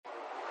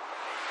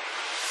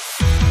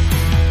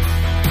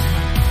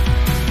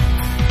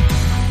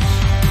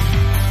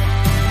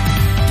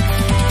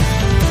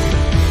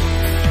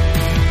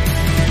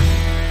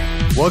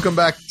Welcome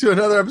back to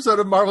another episode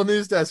of Marvel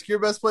News Desk, your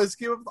best place to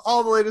keep up with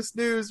all the latest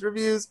news,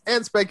 reviews,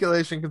 and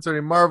speculation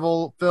concerning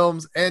Marvel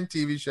films and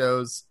TV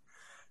shows.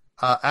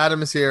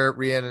 Adam is here,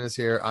 Rhiannon is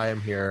here, I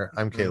am here,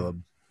 I'm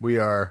Caleb. We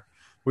are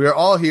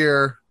all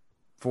here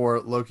for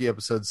Loki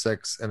episode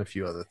 6 and a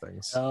few other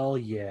things. Hell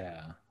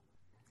yeah.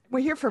 We're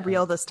here for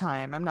real this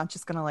time. I'm not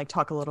just going to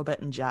talk a little bit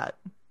in jet.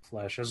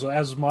 Flesh,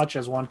 as much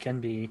as one can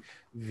be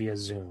via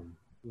Zoom.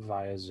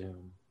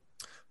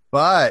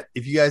 But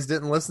if you guys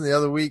didn't listen the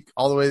other week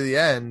all the way to the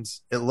end,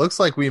 it looks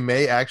like we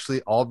may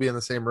actually all be in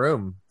the same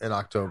room in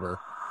October.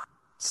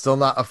 Still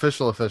not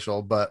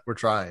official, but we're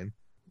trying.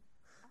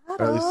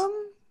 Adam,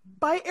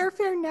 buy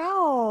airfare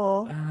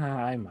now.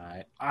 I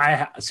might.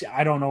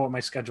 I don't know what my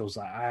schedule's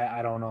like.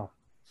 I don't know.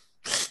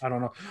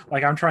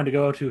 I'm trying to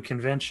go to a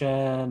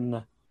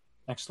convention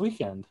next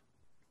weekend,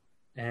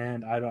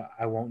 and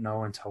I won't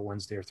know until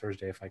Wednesday or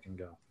Thursday if I can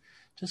go,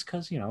 just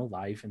because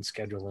life and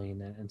scheduling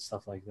and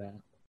stuff like that.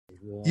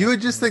 You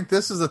would just think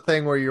this is a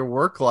thing where your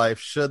work life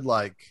should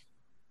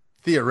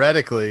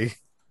theoretically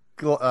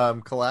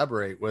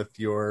collaborate with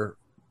your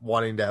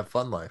wanting to have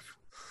fun life.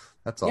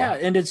 That's all. Yeah,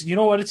 and it's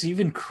it's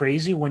even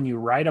crazy when you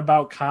write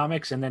about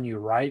comics and then you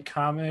write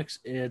comics.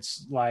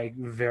 It's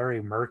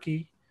very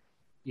murky,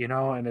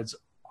 and it's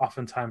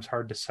oftentimes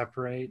hard to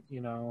separate,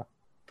 the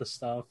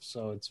stuff.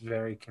 So it's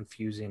very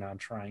confusing on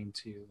trying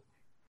to.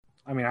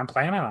 I mean, I'm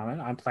planning on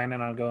it. I'm planning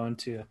on going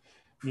to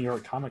New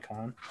York Comic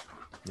Con.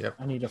 Yep.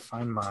 I need to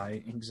find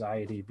my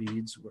anxiety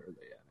beads. Where are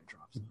they at? I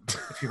dropped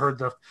them. If you heard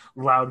the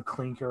loud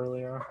clink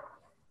earlier.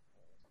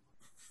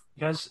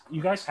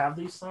 You guys have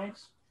these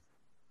things?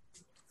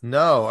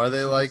 No, are they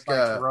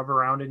to rub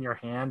around in your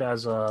hand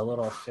as a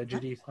little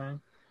fidgety thing?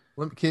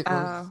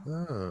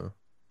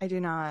 I do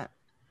not.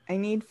 I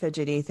need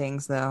fidgety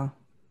things though.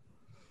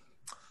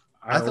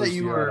 I thought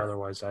you were.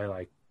 Otherwise,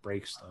 I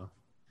break stuff.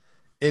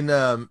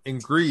 In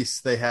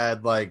Greece, they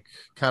had kind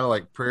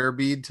of prayer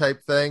bead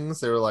type things.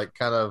 They were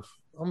kind of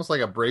almost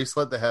like a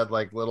bracelet that had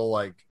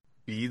little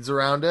beads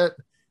around it,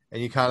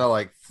 and you kind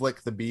of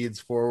flick the beads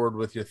forward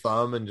with your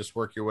thumb and just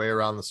work your way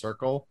around the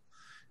circle.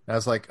 And I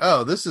was like,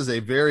 oh, this is a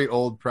very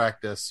old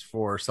practice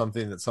for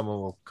something that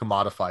someone will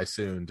commodify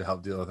soon to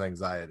help deal with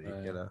anxiety.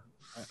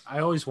 I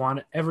always want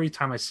it. Every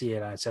time I see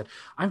it, I said,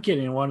 I'm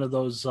getting one of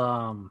those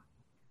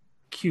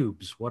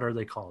cubes. What are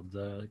they called?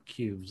 The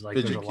cubes.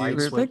 Fidget there's a light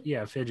cubes? switch.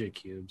 Yeah, fidget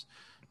cubes.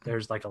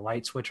 There's a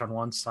light switch on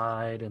one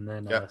side and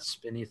then a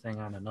spinny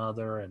thing on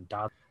another. And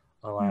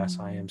alas,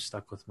 I am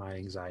stuck with my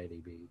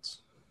anxiety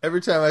beads.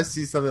 Every time I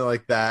see something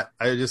like that,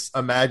 I just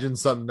imagine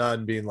some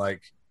nun being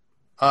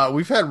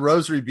we've had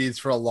rosary beads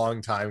for a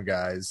long time,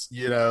 guys.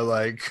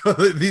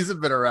 These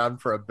have been around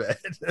for a bit.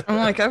 I'm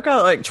I've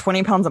got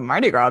 20 pounds of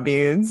Mardi Gras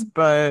beads,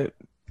 but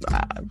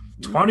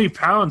 20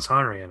 pounds,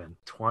 huh, Rhiannon?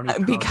 20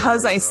 pounds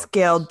because I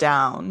scaled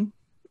down.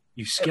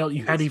 You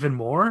had even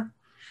more?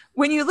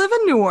 When you live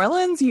in New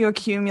Orleans, you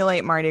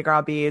accumulate Mardi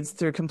Gras beads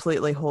through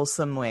completely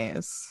wholesome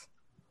ways.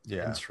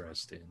 Yeah.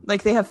 Interesting.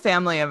 They have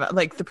family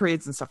events, the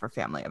parades and stuff are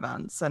family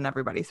events, and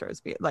everybody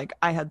throws beads.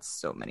 I had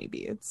so many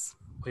beads.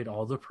 Wait,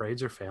 all the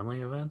parades are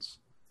family events?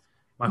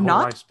 My whole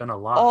life's been a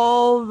lot.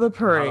 All the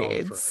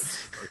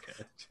parades.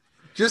 Okay.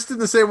 Just in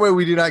the same way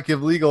we do not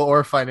give legal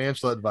or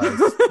financial advice,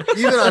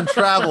 even on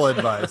travel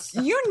advice.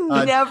 You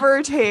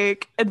never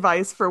take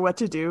advice for what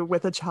to do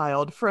with a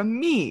child from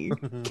me.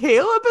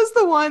 Caleb is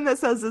the one that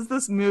says, is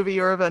this movie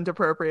or event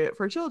appropriate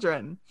for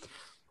children?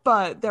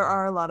 But there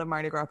are a lot of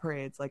Mardi Gras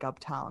parades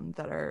uptown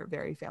that are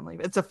very family.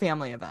 It's a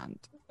family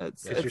event.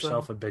 Get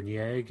yourself a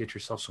beignet, get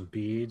yourself some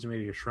beads,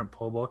 maybe a shrimp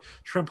po' boy.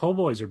 Shrimp po'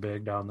 boys are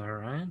big down there,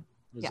 right?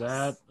 Is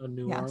that a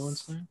New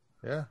Orleans thing?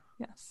 Yeah.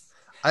 Yes.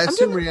 I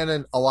assume,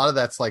 Rhiannon, a lot of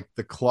that's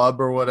the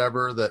club or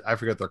whatever that I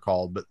forget they're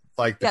called, but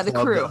the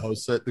club crew that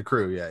hosts it, the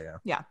crew,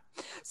 yeah.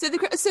 So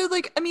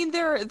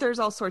there's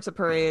all sorts of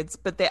parades,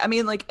 but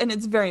and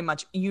it's very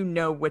much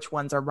which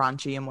ones are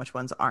raunchy and which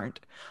ones aren't.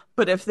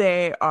 But if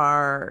they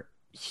are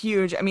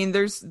huge,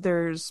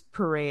 there's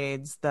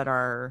parades that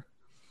are.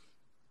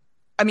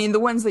 The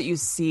ones that you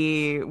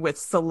see with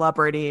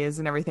celebrities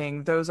and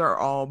everything, those are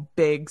all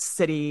big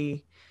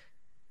city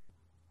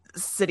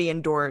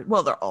endorsed.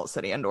 Well, they're all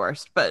city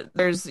endorsed, but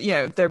there's,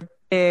 they're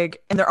big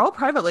and they're all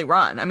privately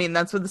run.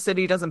 That's what the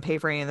city doesn't pay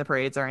for any of the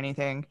parades or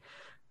anything.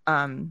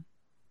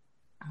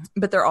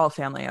 But they're all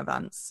family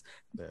events.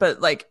 Yeah.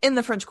 But in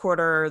the French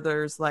Quarter,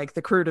 there's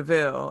the Crew de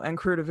Vue, and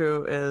Crew de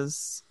Vue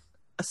is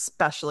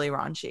especially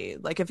raunchy.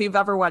 If you've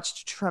ever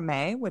watched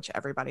Treme, which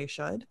everybody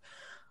should,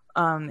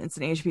 it's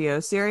an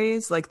HBO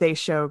series. They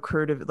show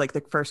Crew de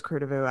the first Crew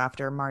de Vue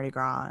after Mardi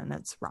Gras, and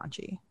it's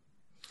raunchy.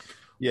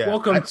 Yeah.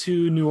 Welcome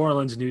to New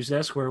Orleans News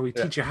Desk, where we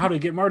teach you how to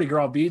get Mardi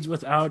Gras beads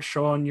without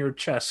showing your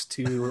chest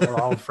to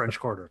all French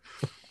Quarter.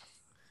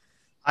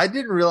 I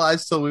didn't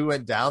realize till we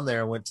went down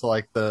there and went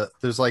to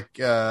there's what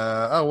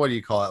do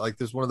you call it?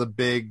 There's one of the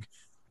big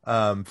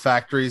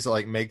factories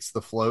that makes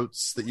the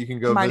floats that you can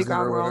go Mardi visit Gras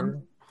or whatever.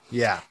 World.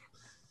 Yeah.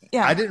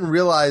 Yeah. I didn't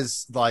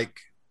realize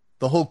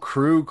the whole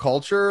crew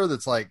culture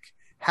that's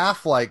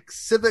half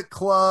civic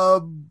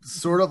club,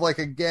 sort of like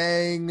a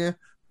gang,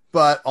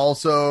 but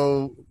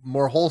also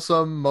more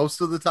wholesome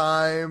most of the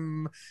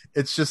time.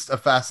 It's just a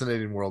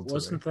fascinating world to me.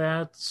 Wasn't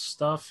that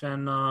stuff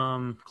in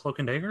Cloak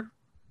and Dagger?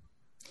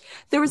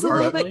 There was a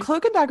little Partly. bit.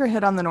 Cloak and Dagger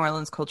hit on the New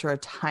Orleans culture a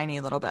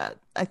tiny little bit.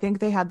 I think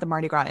they had the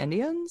Mardi Gras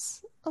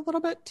Indians a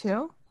little bit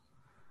too,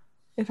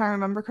 if I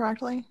remember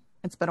correctly.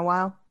 It's been a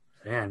while.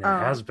 Man, it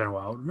has been a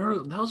while.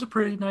 Remember, that was a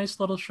pretty nice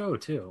little show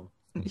too.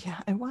 Yeah,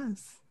 it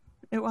was.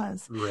 It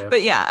was. Rip.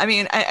 But yeah, I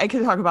mean, I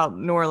could talk about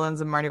New Orleans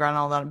and Mardi Gras and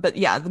all that. But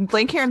yeah, the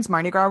Blake Heron's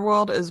Mardi Gras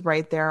World is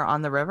right there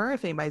on the river.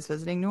 If anybody's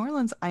visiting New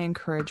Orleans, I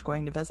encourage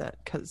going to visit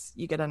because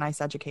you get a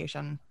nice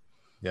education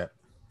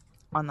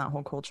on that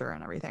whole culture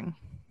and everything.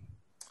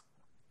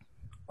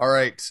 All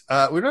right.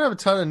 We don't have a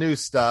ton of news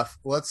stuff.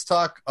 Let's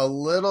talk a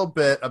little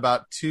bit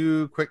about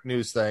two quick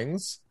news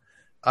things.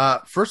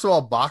 First of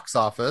all, box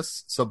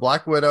office. So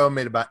Black Widow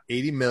made about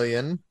 80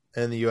 million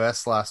in the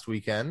US last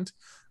weekend.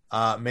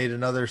 Made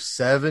another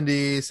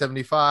 70,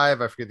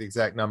 75, I forget the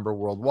exact number,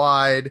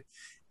 worldwide.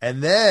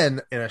 And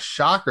then in a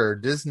shocker,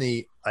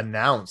 Disney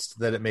announced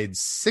that it made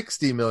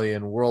 60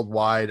 million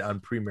worldwide on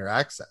Premier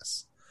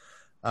Access.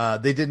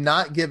 They did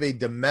not give a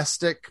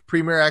domestic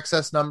Premier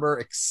Access number,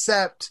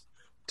 except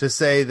to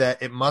say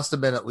that it must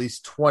have been at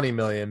least 20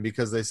 million,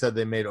 because they said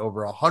they made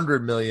over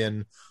 100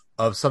 million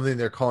of something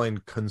they're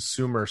calling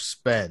consumer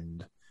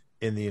spend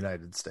in the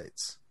United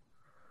States.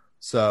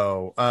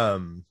 So,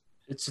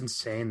 it's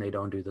insane they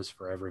don't do this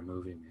for every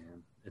movie,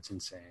 man. It's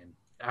insane.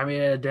 I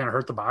mean, it didn't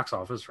hurt the box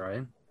office,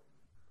 right?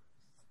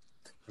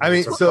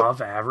 It's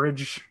above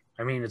average.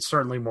 I mean, it's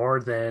certainly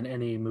more than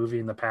any movie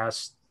in the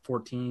past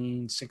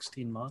 14,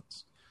 16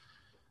 months.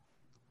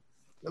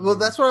 Well,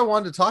 that's what I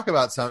wanted to talk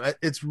about.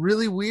 It's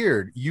really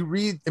weird. You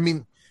read, I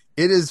mean,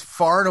 it is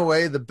far and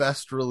away the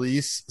best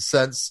release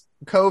since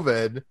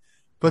COVID,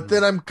 but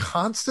then I'm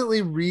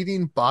constantly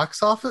reading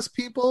box office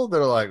people that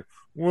are like,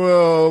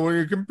 well, when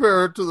you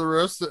compare it to the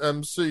rest of the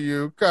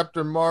MCU,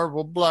 Captain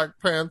Marvel, Black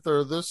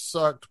Panther, this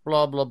sucked,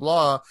 blah, blah,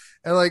 blah.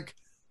 And like,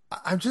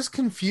 I'm just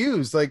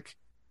confused. Like,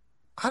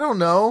 I don't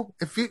know.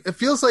 It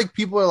feels like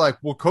people are like,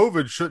 well,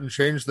 COVID shouldn't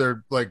change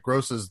their like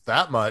grosses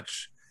that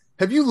much.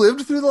 Have you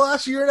lived through the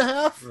last year and a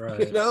half?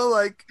 Right. You know,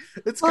 like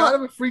it's kind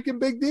of a freaking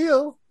big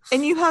deal.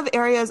 And you have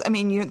areas, I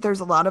mean, there's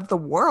a lot of the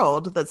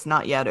world that's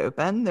not yet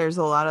open. There's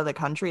a lot of the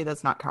country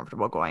that's not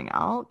comfortable going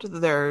out.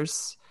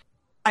 There's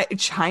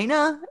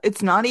China.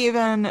 It's not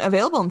even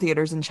available in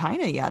theaters in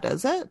China yet,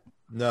 is it?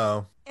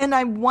 No. And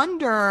I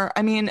wonder,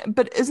 I mean,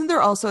 but isn't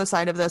there also a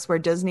side of this where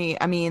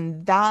Disney, I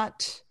mean,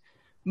 that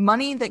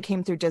money that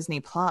came through Disney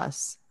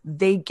Plus,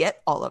 they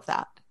get all of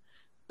that.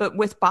 But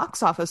with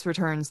box office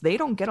returns, they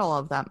don't get all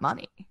of that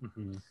money.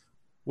 Mm-hmm.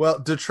 Well,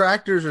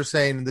 detractors are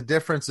saying the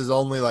difference is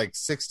only like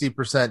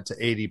 60% to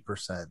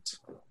 80%.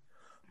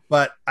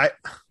 But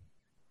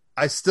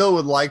I still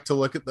would like to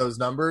look at those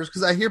numbers,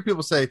 because I hear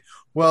people say,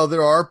 well,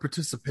 there are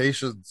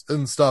participations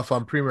and stuff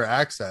on Premier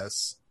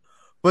Access,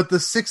 but the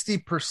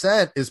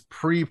 60% is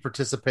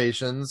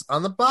pre-participations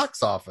on the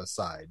box office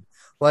side.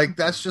 Like,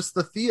 that's just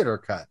the theater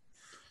cut.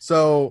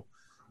 So,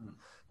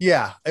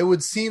 yeah, it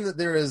would seem that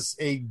there is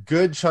a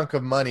good chunk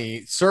of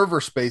money.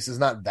 Server space is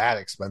not that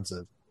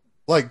expensive.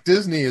 Like,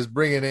 Disney is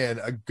bringing in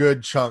a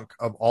good chunk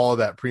of all of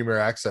that Premier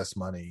Access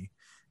money.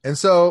 And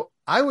so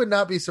I would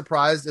not be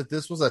surprised if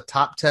this was a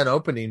top 10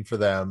 opening for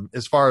them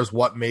as far as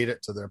what made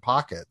it to their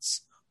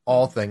pockets,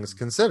 all things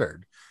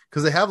considered.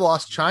 Because they have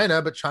lost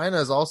China, but China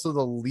is also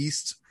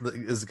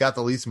has got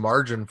the least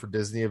margin for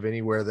Disney of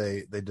anywhere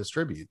they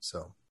distribute.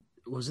 So,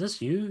 was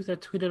this you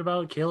that tweeted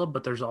about it, Caleb?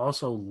 But there's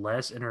also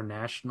less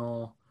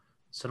international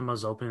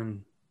cinemas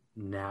open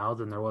now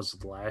than there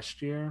was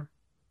last year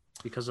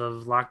because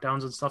of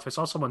lockdowns and stuff. I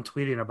saw someone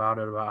tweeting about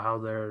it, about how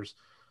there's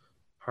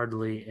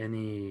hardly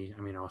any,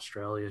 I mean,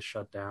 Australia's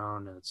shut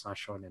down and it's not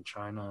showing in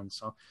China. And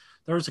so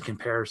there's a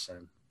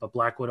comparison, but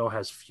Black Widow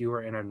has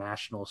fewer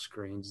international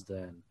screens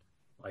than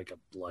like a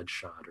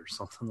Bloodshot or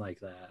something like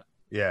that.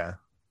 Yeah.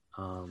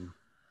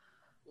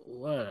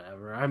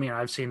 Whatever. I mean,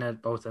 I've seen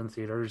it both in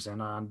theaters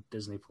and on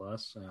Disney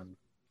Plus. And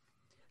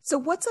so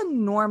what's a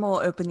normal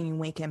opening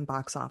weekend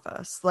box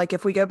office? Like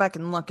if we go back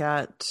and look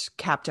at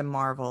Captain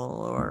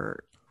Marvel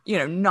or, you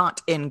know,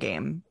 not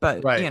Endgame,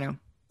 but, right. You know.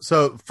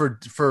 So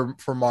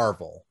for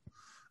Marvel,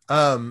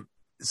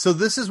 so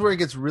this is where it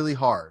gets really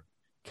hard.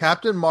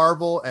 Captain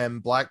Marvel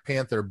and Black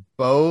Panther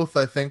both,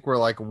 I think, were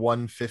like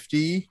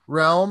 150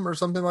 realm or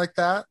something like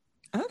that.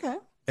 Okay.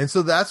 And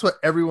so that's what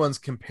everyone's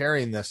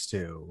comparing this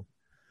to.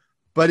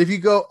 But if you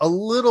go a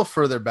little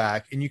further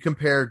back and you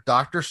compare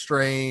Doctor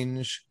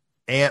Strange,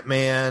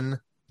 Ant-Man,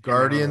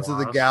 Guardians of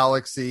the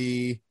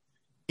Galaxy,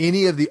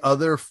 any of the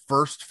other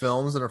first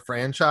films in a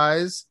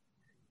franchise,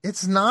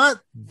 it's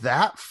not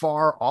that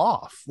far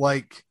off.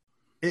 Like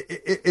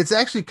it's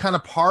actually kind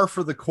of par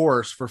for the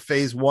course for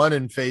phase 1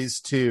 and phase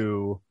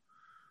 2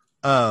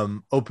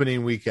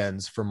 opening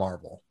weekends for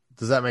Marvel.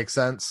 Does that make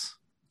sense?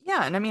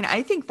 Yeah. And I mean,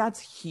 I think that's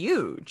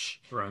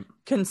huge, right,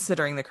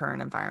 considering the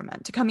current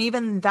environment, to come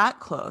even that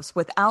close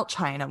without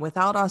China,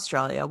 without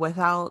Australia,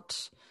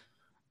 without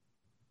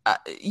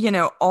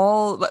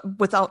all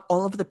without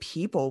all of the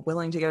people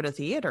willing to go to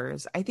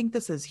theaters. I think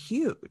this is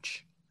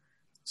huge.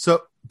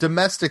 So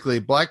domestically,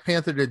 Black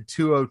Panther did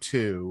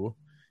 202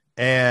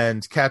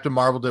 and Captain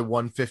Marvel did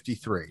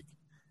 153.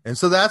 And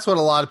so that's what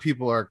a lot of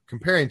people are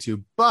comparing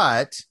to.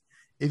 But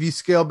if you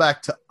scale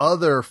back to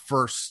other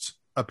first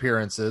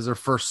appearances or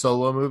first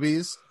solo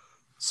movies,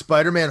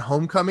 Spider-Man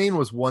Homecoming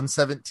was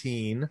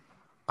 117.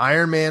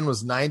 Iron Man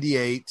was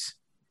 98.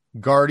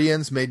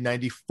 Guardians made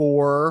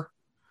 94.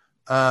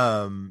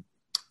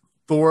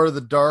 Thor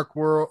the Dark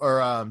World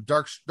or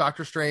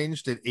Doctor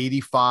Strange did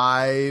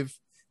 85.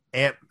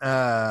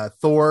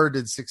 Thor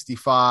did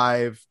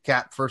 65.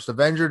 Cap First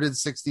Avenger did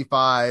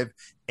 65.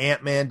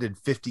 Ant-Man did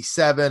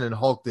 57 and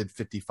Hulk did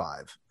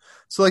 55.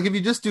 So like if you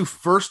just do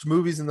first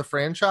movies in the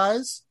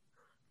franchise,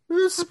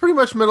 this is pretty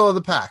much middle of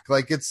the pack.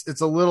 Like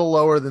it's a little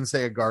lower than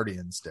say a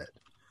Guardians did.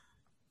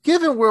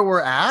 Given where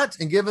we're at,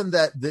 and given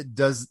that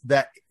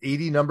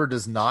 80 number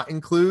does not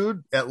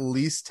include at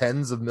least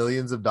tens of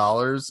millions of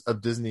dollars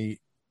of Disney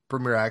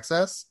Premier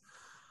Access,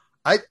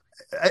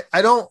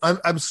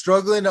 I'm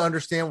struggling to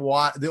understand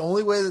why. The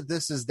only way that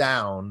this is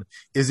down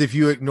is if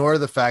you ignore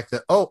the fact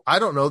that, I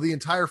don't know, the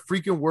entire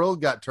freaking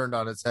world got turned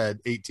on its head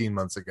 18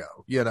 months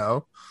ago.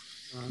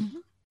 Mm-hmm.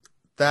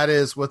 That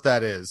is what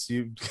that is.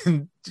 You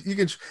can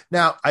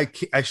now.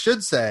 I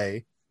should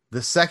say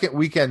the second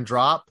weekend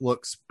drop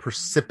looks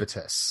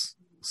precipitous.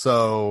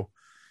 So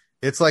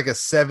it's like a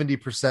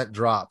 70%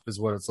 drop is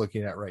what it's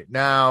looking at right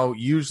now.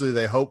 Usually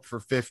they hope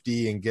for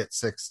 50 and get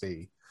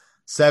 60.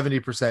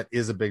 70%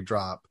 is a big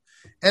drop.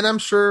 And I'm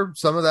sure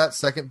some of that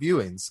second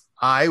viewings.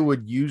 I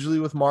would usually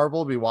with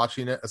Marvel be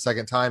watching it a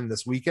second time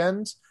this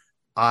weekend.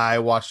 I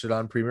watched it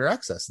on Premier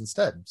Access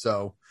instead.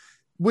 So,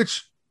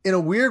 which in a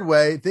weird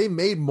way, they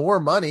made more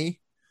money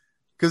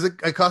because it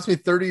cost me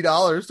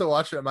 $30 to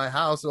watch it at my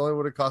house. It only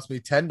would have cost me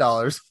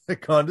 $10 if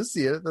I'd gone to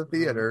see it at the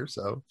theater.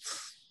 So,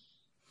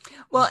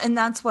 well, and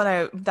that's what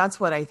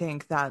I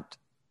think that,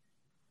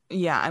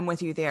 yeah, I'm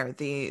with you there.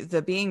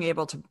 The being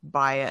able to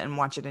buy it and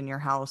watch it in your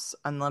house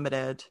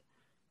unlimited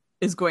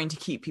is going to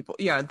keep people,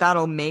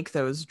 that'll make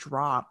those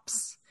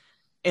drops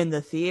in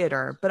the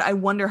theater. But I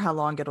wonder how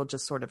long it'll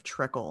just sort of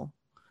trickle,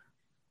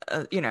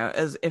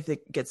 as if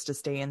it gets to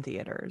stay in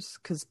theaters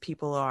because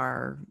people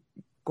are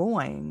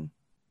going.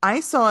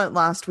 I saw it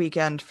last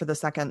weekend for the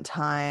second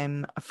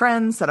time. A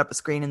friend set up a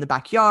screen in the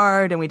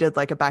backyard and we did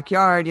like a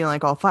backyard,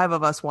 like all 5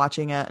 of us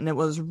watching it. And it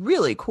was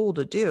really cool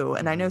to do.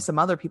 And I know some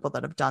other people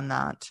that have done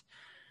that,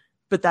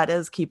 but that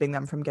is keeping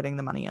them from getting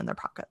the money in their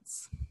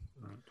pockets.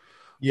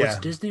 Yeah. Was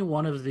Disney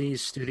one of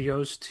these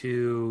studios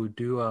to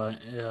do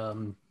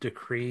a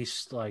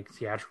decreased like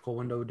theatrical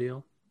window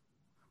deal?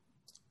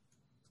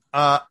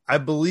 I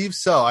believe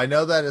so. I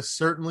know that is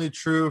certainly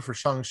true for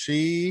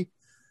Shang-Chi.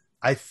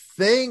 I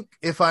think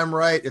if I'm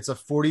right, it's a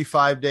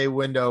 45-day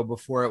window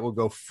before it will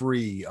go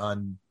free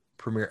on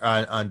Premiere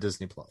on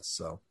Disney Plus.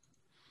 So,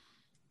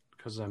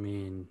 because I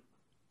mean,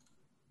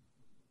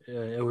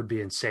 it would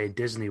be insane.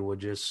 Disney would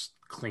just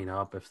clean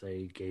up if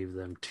they gave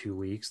them 2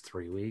 weeks,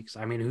 3 weeks.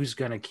 I mean, who's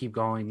going to keep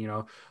going,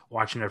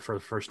 watching it for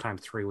the first time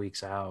 3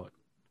 weeks out,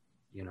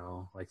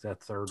 like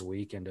that third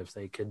weekend, if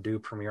they could do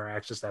Premier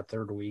Access that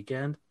third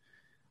weekend,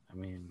 I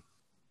mean,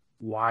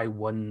 why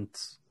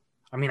wouldn't,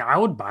 I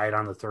would buy it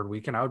on the third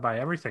weekend. I would buy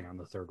everything on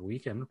the third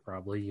weekend,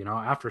 probably,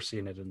 after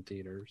seeing it in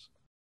theaters.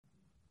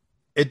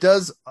 It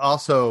does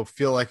also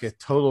feel like a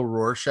total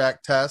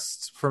Rorschach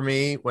test for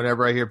me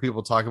whenever I hear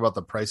people talk about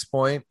the price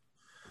point.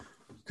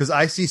 Because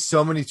I see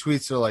so many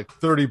tweets that are like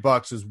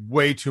 $30 is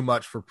way too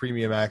much for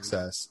premium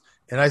access.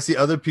 And I see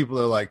other people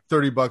that are like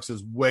 $30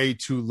 is way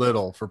too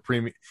little for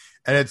premium.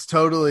 And it's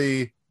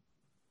totally,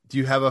 do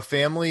you have a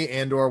family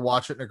and or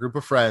watch it in a group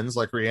of friends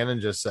like Rhiannon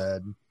just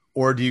said,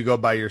 or do you go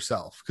by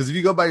yourself? Because if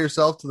you go by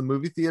yourself to the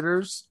movie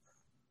theaters,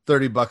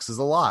 $30 is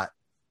a lot.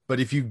 But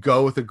if you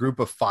go with a group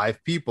of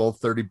 5 people,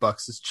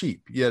 $30 is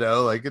cheap.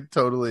 Like it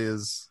totally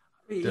is.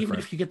 Different. Even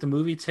if you get the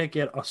movie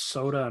ticket, a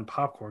soda and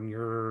popcorn,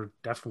 you're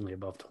definitely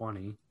above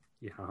 20,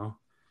 Yeah.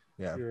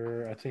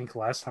 I think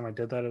last time I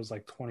did that, it was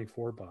like $24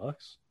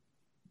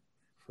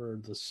 for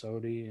the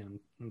soda and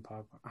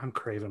popcorn. I'm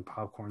craving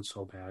popcorn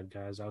so bad,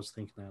 guys. I was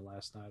thinking that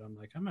last night. I'm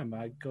like, I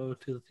might go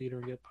to the theater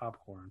and get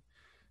popcorn,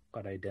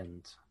 but I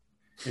didn't.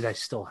 And I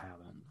still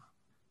haven't.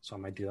 So I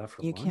might do that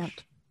for lunch. You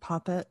can't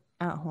pop it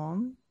at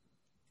home?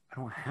 I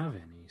don't have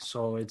any.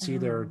 So it's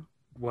either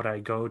would I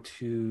go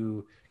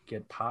to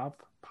get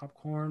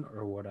popcorn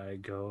or would I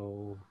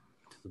go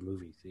to the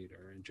movie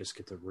theater and just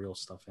get the real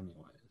stuff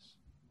anyways?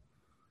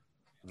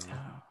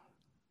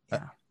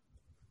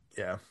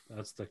 Yeah.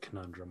 That's the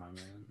conundrum I'm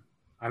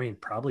in.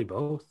 Probably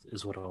both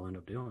is what I'll end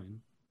up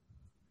doing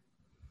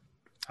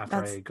after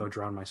I go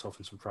drown myself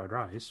in some fried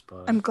rice.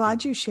 But I'm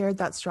glad you shared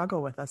that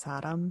struggle with us,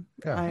 Adam.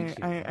 Yeah,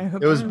 I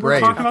hope it was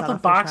brave. We're talking about the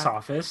box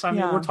office.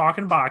 We're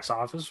talking box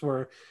office.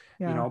 We're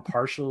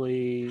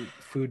partially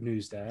food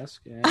news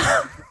desk, and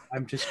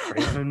I'm just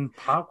craving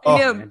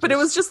popcorn. But it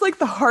was just like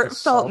the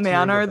heartfelt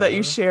manner that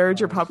you shared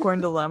your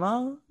popcorn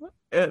dilemma.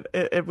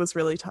 It was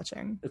really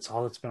touching. It's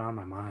all that's been on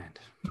my mind.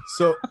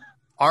 So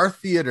our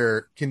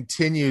theater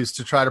continues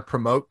to try to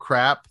promote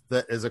crap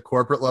that is a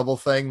corporate level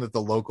thing that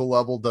the local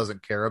level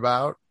doesn't care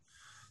about.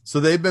 So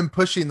they've been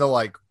pushing the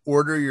like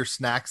order your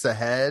snacks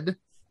ahead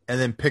and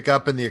then pick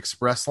up in the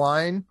express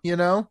line, you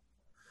know?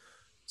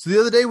 So the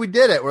other day we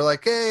did it. We're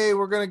like, hey,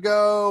 we're going to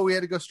go. We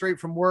had to go straight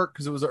from work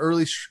because it was an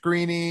early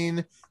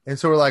screening. And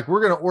so we're like,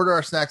 we're going to order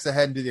our snacks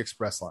ahead and do the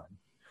express line.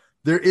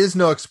 There is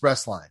no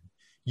express line.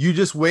 You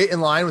just wait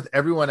in line with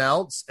everyone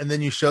else and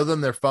then you show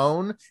them their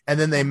phone and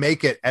then they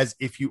make it as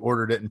if you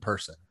ordered it in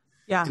person.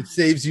 Yeah. It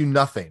saves you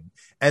nothing.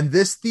 And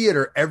this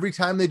theater, every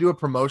time they do a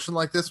promotion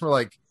like this, we're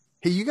like,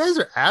 hey, you guys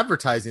are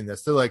advertising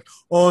this. They're like,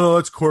 oh, no,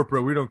 it's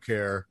corporate. We don't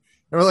care.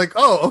 And we're like,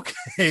 oh,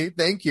 okay.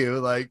 Thank you.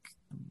 Like,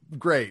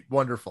 great.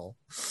 Wonderful.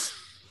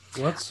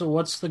 What's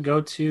the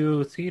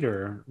go-to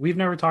theater? We've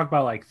never talked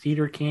about like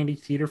theater candy,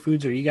 theater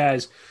foods. Are you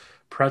guys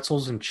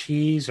pretzels and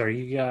cheese? Are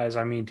you guys,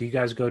 I mean, do you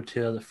guys go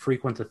to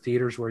frequent the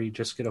theaters where you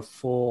just get a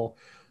full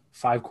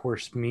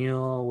 5-course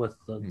meal with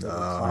the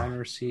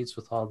recliner seats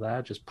with all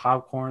that? Just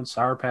popcorn,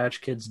 Sour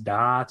Patch Kids,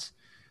 Dots,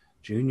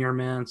 Junior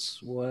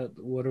Mints.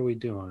 What are we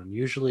doing?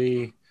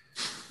 Usually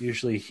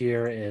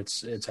here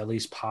it's at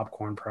least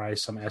popcorn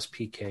price, some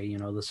SPK, you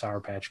know, the Sour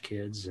Patch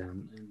Kids,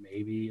 and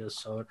maybe a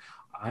soda.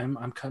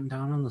 I'm cutting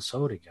down on the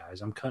soda,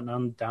 guys. I'm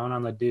cutting down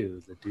on the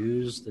dew. The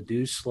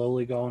dew's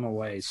slowly going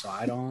away. So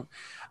I don't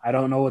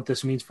know what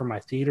this means for my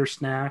theater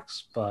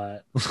snacks,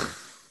 but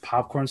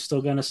popcorn's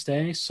still gonna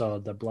stay. So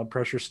the blood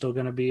pressure's still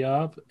gonna be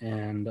up,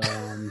 and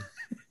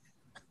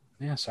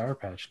yeah, Sour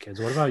Patch Kids.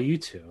 What about you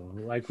two?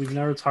 Like, we've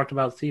never talked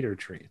about theater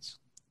treats.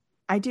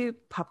 I do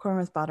popcorn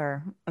with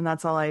butter, and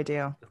that's all I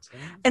do.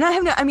 And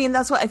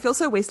that's what I feel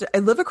so wasted. I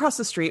live across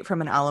the street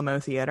from an Alamo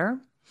theater.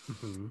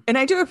 Mm-hmm. And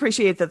I do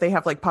appreciate that they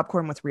have like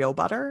popcorn with real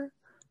butter,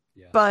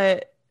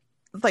 but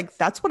like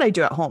that's what I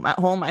do at home. At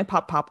home, I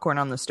pop popcorn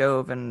on the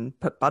stove and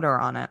put butter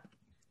on it.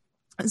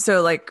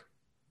 So like,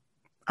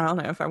 I don't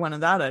know, if I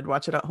wanted that, I'd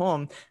watch it at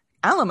home.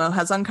 Alamo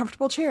has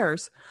uncomfortable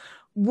chairs.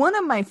 One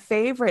of my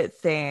favorite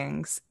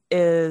things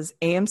is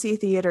AMC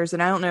theaters,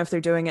 and I don't know if they're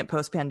doing it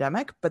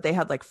post-pandemic, but they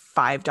had like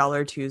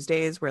 $5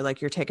 Tuesdays where like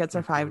your tickets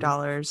are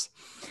 $5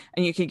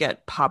 and you could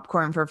get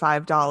popcorn for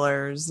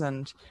 $5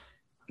 and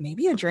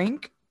maybe a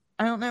drink.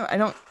 I don't know. I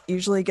don't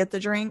usually get the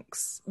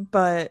drinks,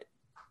 but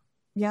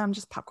yeah, I'm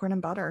just popcorn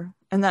and butter.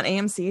 And that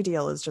AMC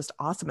deal is just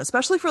awesome,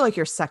 especially for like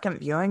your second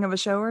viewing of a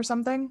show or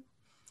something.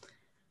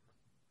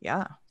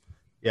 Yeah.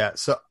 Yeah.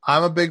 So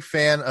I'm a big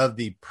fan of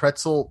the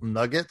pretzel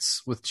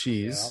nuggets with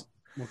cheese.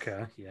 Yeah.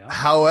 Okay. Yeah.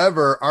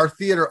 However, our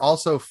theater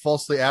also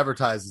falsely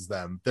advertises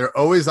them. They're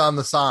always on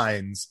the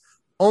signs.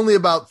 Only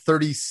about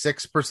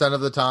 36%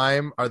 of the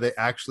time are they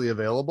actually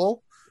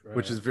available,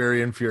 which is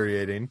very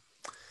infuriating.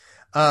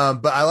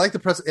 But I like the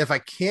pretzel. If I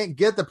can't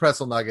get the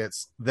pretzel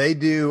nuggets, they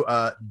do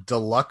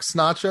deluxe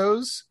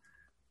nachos,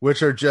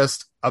 which are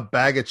just a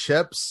bag of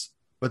chips,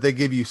 but they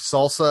give you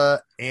salsa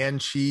and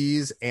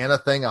cheese and a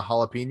thing of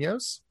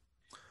jalapenos.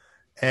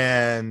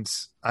 And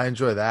I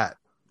enjoy that.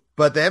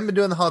 But they haven't been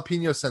doing the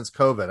jalapeno since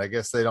COVID. I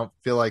guess they don't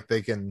feel like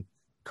they can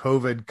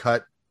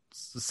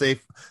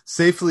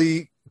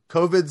safely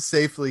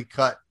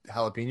cut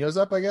jalapenos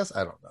up, I guess.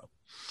 I don't know.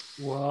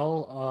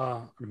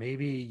 Well,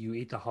 maybe you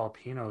eat the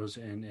jalapenos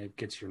and it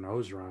gets your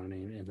nose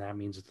running, and that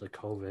means that the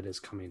COVID is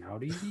coming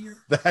out easier.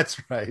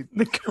 That's right.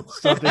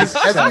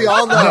 As we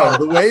all know,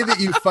 the way that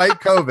you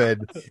fight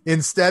COVID,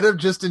 instead of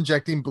just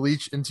injecting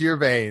bleach into your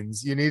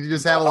veins, you need to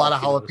just have a lot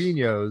of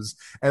jalapenos,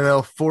 and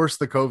they'll force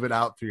the COVID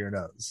out through your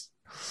nose.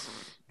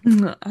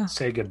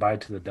 Say goodbye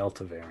to the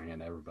Delta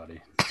variant, everybody.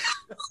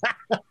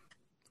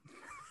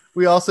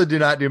 We also do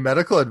not do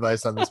medical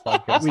advice on this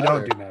podcast. We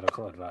don't do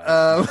medical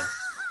advice.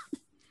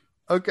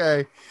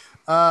 Okay.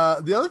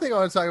 The other thing I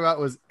want to talk about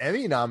was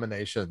Emmy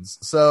nominations.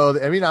 So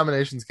the Emmy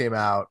nominations came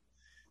out.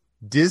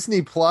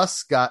 Disney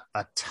Plus got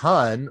a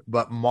ton,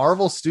 but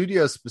Marvel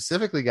Studios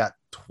specifically got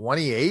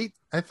 28,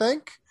 I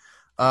think.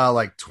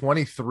 Like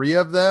 23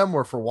 of them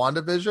were for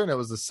WandaVision. It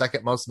was the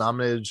second most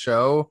nominated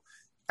show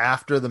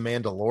after The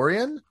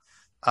Mandalorian.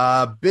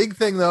 Big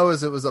thing, though,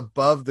 is it was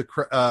above the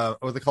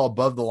what they call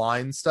above the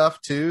line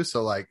stuff, too.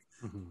 So like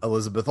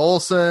Elizabeth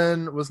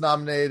Olsen was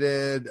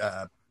nominated.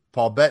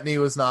 Paul Bettany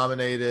was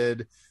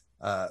nominated.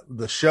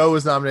 The show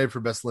was nominated for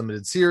Best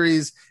Limited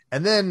Series.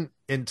 And then,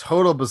 in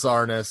total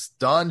bizarreness,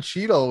 Don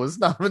Cheadle was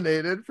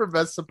nominated for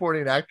Best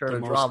Supporting Actor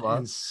in a Drama.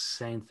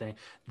 Insane thing.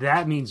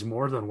 That means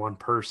more than one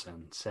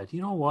person said,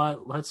 you know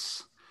what,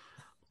 let's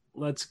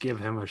give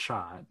him a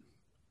shot,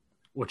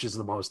 which is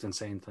the most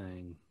insane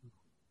thing.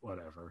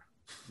 Whatever.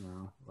 You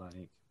know,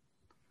 like,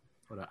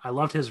 I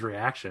loved his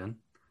reaction.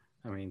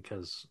 I mean,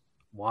 because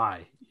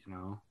why, you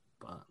know,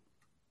 but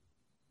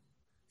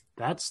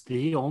that's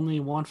the only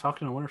one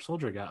Falcon and Winter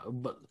Soldier got,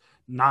 but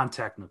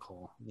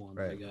non-technical one,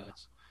 right. I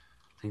guess.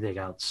 I think they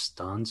got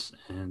stunts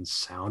and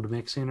sound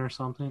mixing or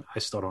something. I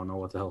still don't know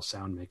what the hell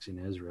sound mixing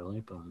is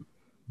really, but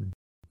you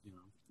know.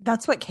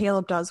 That's what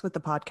Caleb does with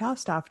the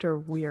podcast after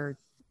we're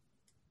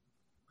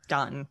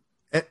done.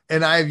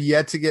 And I've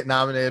yet to get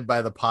nominated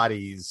by the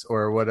Potties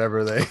or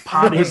whatever they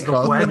Potties, the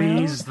call them.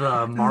 Webbies,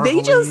 the Marvelies.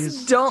 They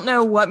just don't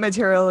know what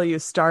material you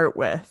start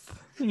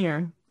with.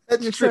 You're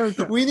true.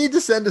 so We need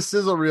to send a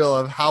sizzle reel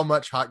of how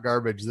much hot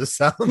garbage this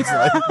sounds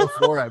like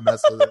before I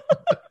mess with it.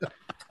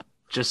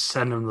 Just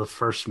send them the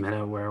first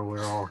minute where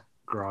we're all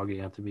groggy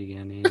at the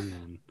beginning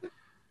and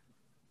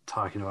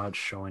talking about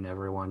showing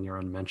everyone your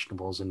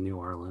unmentionables in New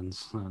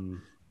Orleans. And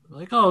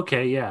like, oh,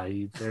 okay, yeah,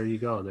 there you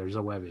go. There's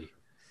a Webby.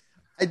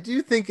 I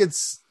do think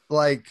it's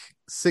like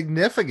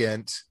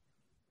significant.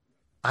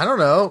 I don't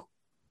know.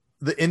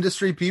 The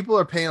industry people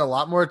are paying a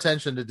lot more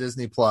attention to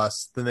Disney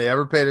Plus than they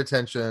ever paid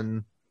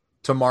attention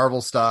to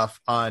Marvel stuff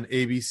on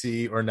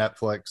ABC or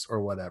Netflix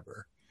or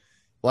whatever.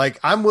 Like,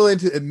 I'm willing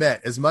to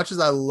admit, as much as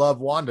I love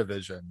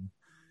WandaVision,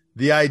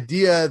 the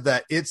idea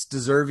that it's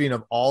deserving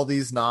of all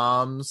these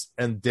noms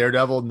and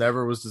Daredevil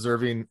never was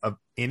deserving of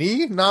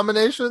any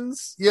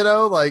nominations,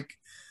 like,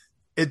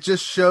 it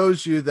just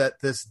shows you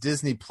that this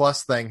Disney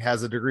Plus thing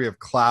has a degree of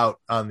clout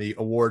on the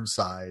award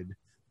side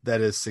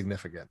that is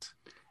significant.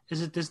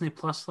 Is it Disney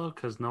Plus though?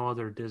 Because no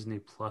other Disney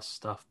Plus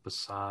stuff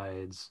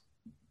besides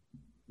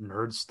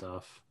nerd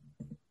stuff.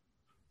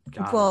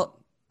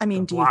 I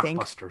mean, do you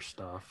think blockbuster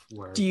stuff?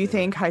 Do you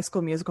think High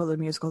School Musical, the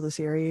musical, the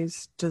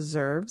series,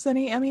 deserves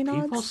any Emmy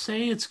nods? People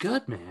say it's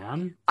good,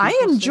 man. I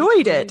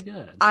enjoyed it.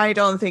 I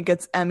don't think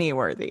it's Emmy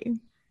worthy.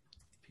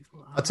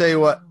 I'll tell you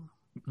what.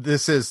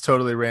 This is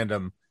totally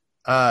random.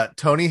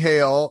 Tony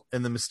Hale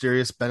in the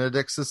Mysterious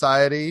Benedict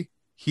Society,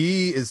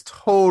 he is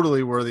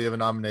totally worthy of a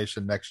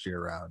nomination next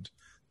year round.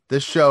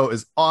 This show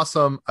is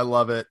awesome. I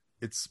love it.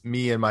 It's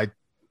me and my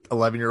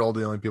 11-year-old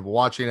the only people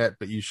watching it,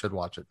 but you should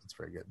watch it. It's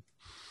very good.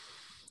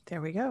 There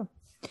we go.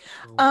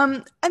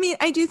 I mean,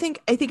 I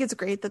think it's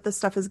great that this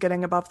stuff is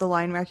getting above the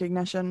line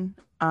recognition.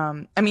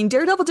 I mean,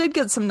 Daredevil did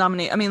get some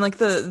nominate. I mean, like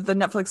the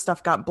Netflix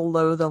stuff got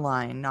below the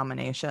line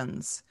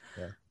nominations.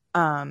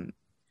 Yeah.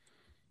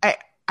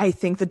 I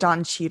think the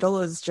Don Cheadle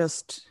is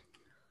just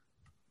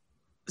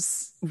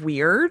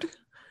weird.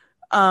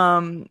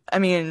 I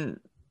mean,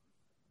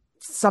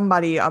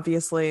 somebody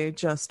obviously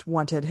just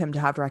wanted him to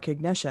have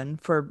recognition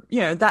for,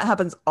 that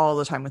happens all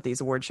the time with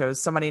these award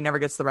shows. Somebody never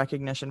gets the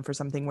recognition for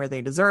something where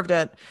they deserved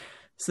it.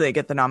 So they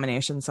get the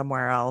nomination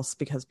somewhere else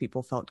because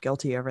people felt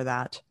guilty over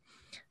that.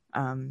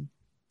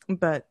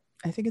 But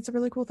I think it's a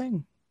really cool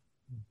thing.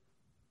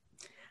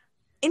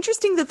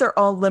 Interesting that they're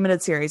all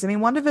limited series. I mean,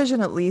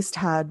 WandaVision at least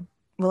had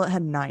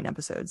 9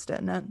 episodes,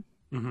 didn't it?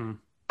 Mm-hmm.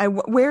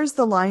 Where's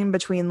the line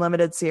between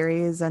limited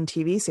series and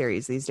TV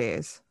series these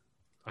days?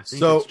 I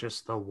think it's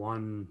just the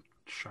one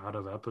shot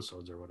of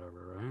episodes or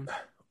whatever,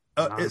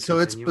 right? So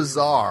it's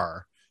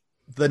bizarre.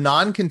 The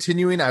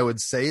non-continuing, I would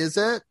say, is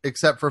it,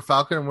 except for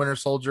Falcon and Winter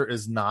Soldier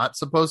is not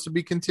supposed to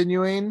be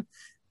continuing,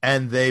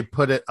 and they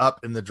put it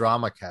up in the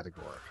drama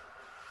category.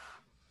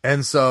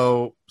 And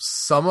so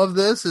some of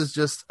this is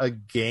just a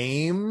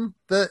game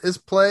that is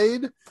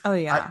played. Oh,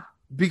 yeah.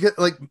 Because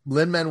like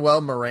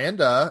Lin-Manuel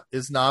Miranda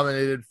is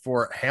nominated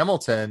for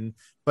Hamilton,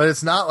 but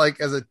it's not like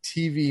as a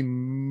TV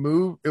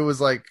movie. It was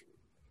like,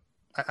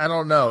 I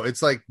don't know.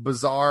 It's like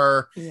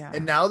bizarre. Yeah.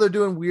 And now they're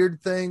doing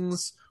weird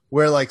things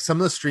where like some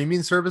of the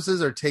streaming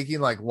services are taking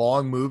like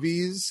long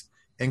movies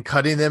and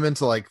cutting them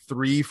into like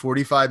 3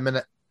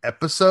 45-minute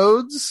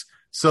episodes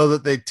so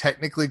that they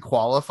technically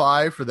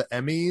qualify for the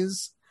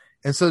Emmys.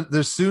 And so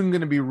there's soon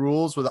going to be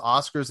rules where the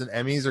Oscars and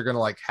Emmys are going to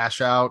like hash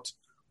out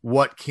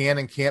what can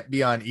and can't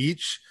be on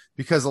each,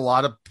 because a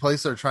lot of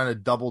places are trying to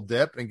double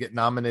dip and get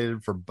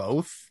nominated for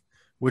both,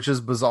 which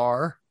is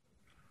bizarre.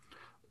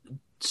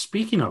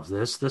 Speaking of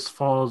this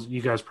falls,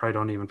 you guys probably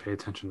don't even pay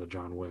attention to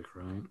John Wick,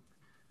 right?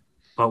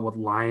 But what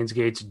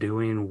Lionsgate's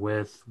doing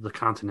with the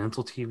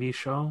Continental TV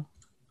show,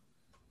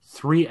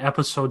 3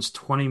 episodes,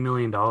 $20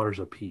 million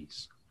a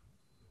piece.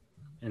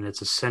 And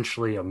it's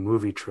essentially a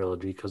movie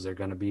trilogy because they're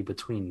going to be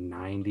between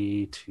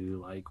 90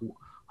 to like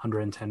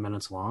 110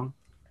 minutes long.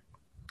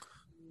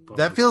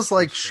 That feels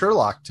like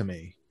Sherlock to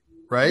me,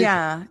 right?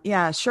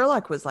 Yeah.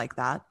 Sherlock was like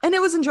that. And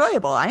it was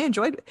enjoyable. I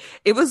enjoyed it.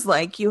 It was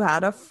like you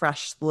had a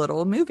fresh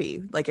little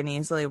movie, like an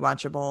easily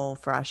watchable,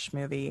 fresh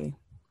movie.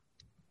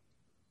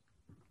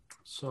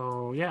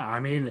 So, yeah, I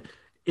mean,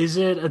 is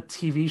it a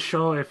TV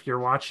show if you're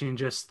watching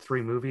just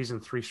 3 movies in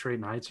 3 straight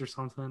nights or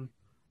something?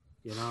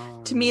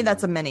 To me,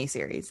 that's a mini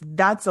series.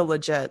 That's a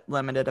legit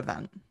limited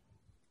event.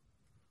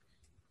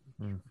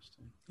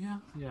 Yeah.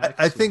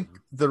 I think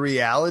the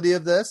reality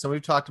of this, and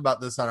we've talked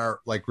about this on our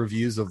like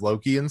reviews of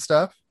Loki and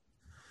stuff,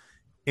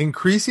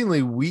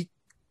 increasingly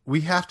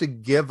we have to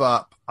give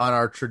up on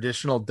our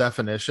traditional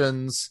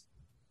definitions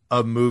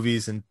of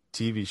movies and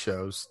TV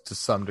shows to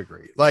some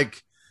degree.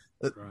 Like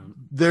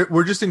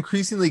we're just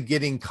increasingly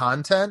getting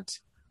content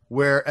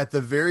where at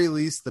the very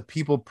least the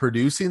people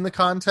producing the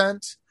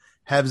content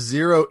have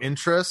zero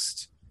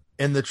interest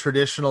in the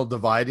traditional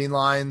dividing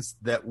lines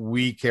that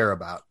we care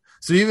about.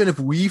 So even if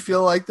we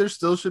feel like there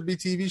still should be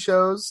TV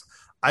shows,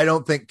 I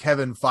don't think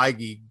Kevin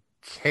Feige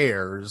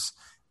cares,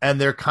 and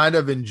they're kind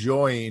of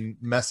enjoying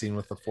messing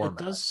with the format.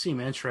 It does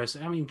seem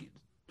interesting. I mean,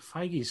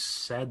 Feige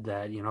said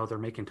that, they're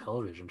making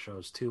television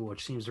shows too,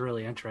 which seems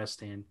really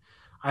interesting.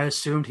 I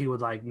assumed he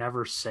would like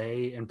never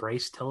say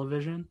embrace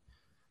television,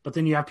 but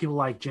then you have people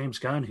like James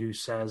Gunn who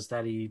says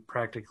that he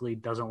practically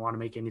doesn't want to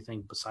make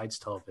anything besides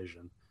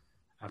television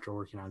after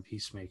working on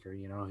Peacemaker.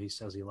 He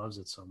says he loves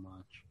it so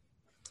much.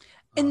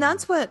 And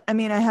that's what, I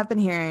have been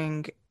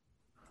hearing,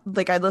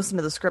 like I listened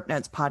to the Script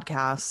Notes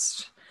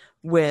podcast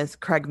with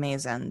Craig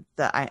Mazin,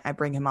 that I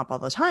bring him up all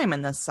the time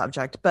in this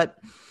subject, but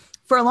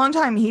for a long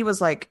time he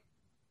was like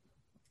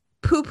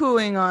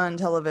poo-pooing on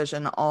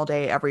television all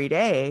day, every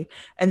day.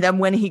 And then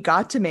when he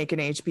got to make an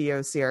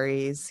HBO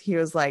series, he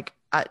was like,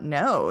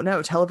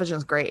 no,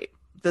 television's great.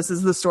 This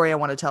is the story I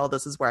want to tell.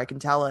 This is where I can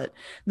tell it.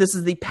 This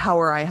is the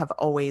power I have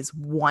always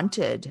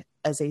wanted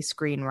as a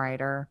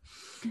screenwriter.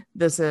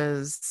 This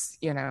is,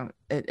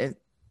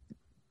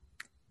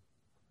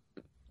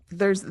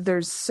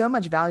 there's so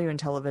much value in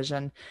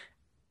television.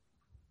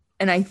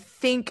 And I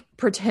think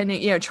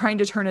pretending, trying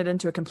to turn it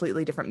into a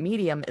completely different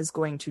medium is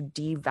going to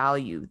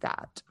devalue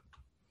that.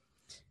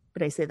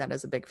 But I say that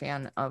as a big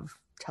fan of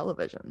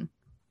television.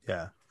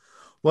 Yeah.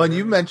 Well, and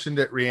you mentioned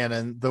it,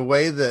 Rhiannon, the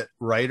way that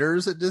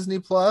writers at Disney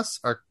Plus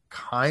are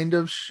kind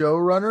of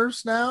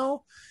showrunners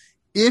now.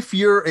 If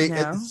you're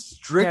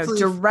strictly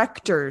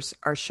directors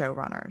are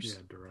showrunners.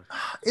 Yeah, direct.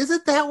 Is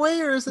it that way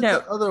or is it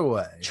the other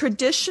way?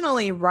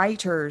 Traditionally,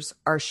 writers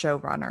are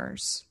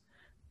showrunners,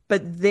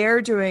 but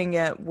they're doing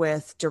it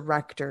with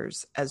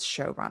directors as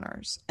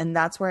showrunners. And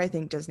that's where I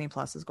think Disney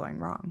Plus is going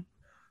wrong.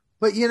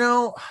 But,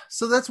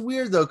 so that's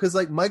weird, though, because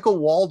like Michael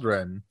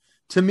Waldron,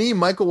 to me,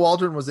 Michael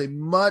Waldron was a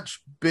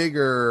much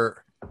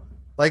bigger,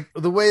 like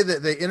the way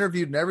that they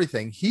interviewed and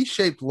everything, he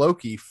shaped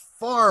Loki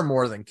far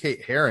more than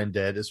Kate Herron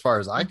did, as far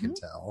as I can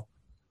tell.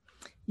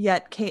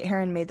 Yet Kate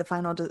Herron made the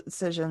final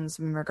decisions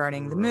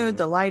regarding the mood,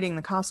 the lighting,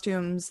 the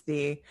costumes,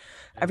 the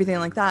everything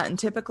like that. And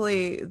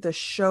typically the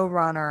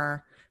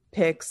showrunner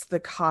picks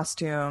the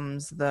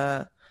costumes,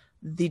 the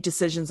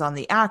decisions on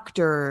the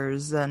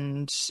actors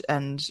and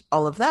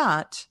all of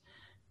that.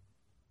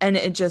 And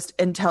it just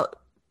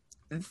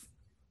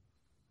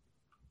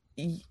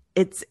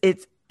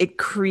it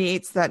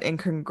creates that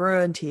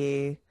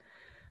incongruity.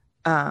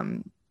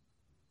 That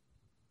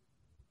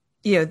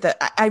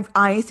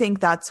I think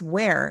that's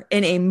where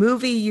in a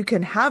movie you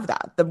can have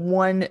that. The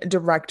one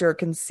director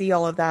can see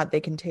all of that. They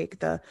can take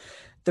the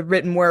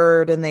written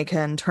word and they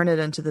can turn it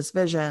into this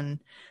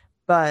vision.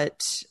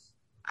 But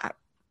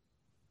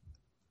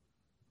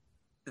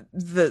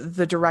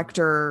the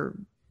director,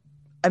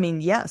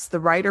 yes, the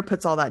writer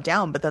puts all that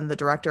down, but then the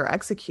director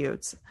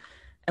executes.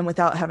 And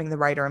without having the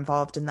writer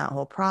involved in that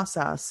whole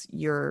process,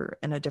 you're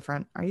in a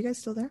different... Are you guys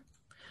still there?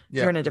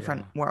 Yeah, you're in a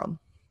different world.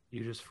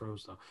 You just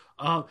froze,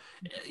 though.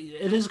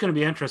 It is going to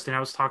be interesting. I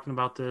was talking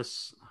about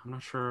this. I'm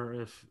not sure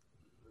if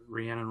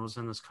Rhiannon was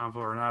in this convo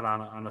or not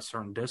on a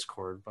certain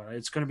Discord, but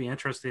it's going to be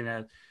interesting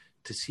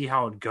to see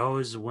how it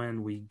goes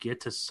when we get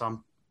to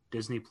some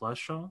Disney Plus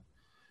show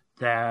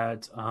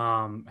that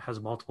has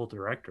multiple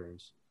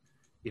directors.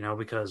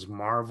 Because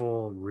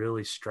Marvel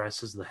really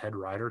stresses the head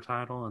writer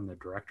title and the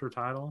director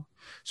title.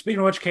 Speaking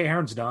of which, Kate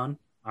Herron's done.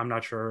 I'm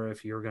not sure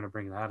if you're going to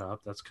bring that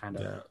up. That's kind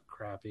of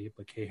crappy,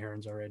 but Kate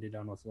Herron's already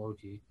done with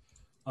Loki.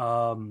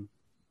 And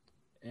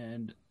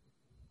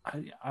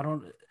I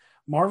don't...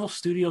 Marvel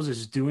Studios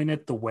is doing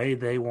it the way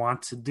they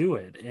want to do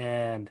it.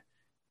 And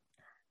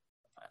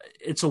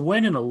it's a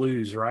win and a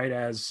lose, right?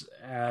 As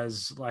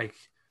like,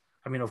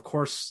 of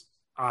course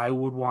I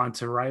would want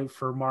to write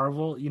for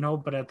Marvel,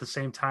 but at the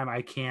same time,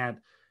 I can't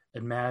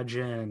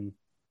imagine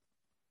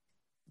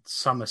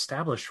some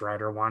established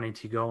writer wanting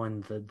to go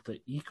in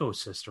the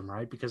ecosystem,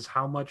 right? Because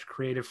how much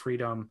creative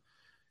freedom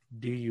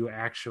do you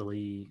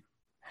actually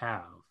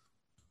have?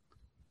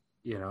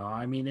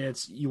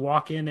 It's, you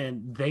walk in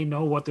and they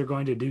know what they're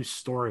going to do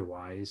story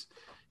wise,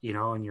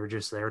 and you're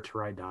just there to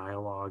write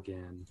dialogue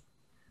and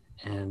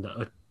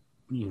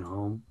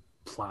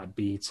plot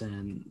beats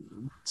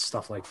and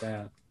stuff like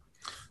that.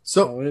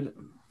 So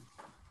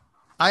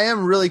I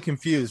am really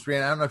confused,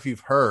 Rhiannon. I don't know if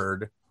you've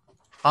heard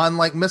on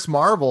like Miss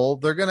Marvel,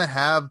 they're going to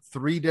have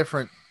 3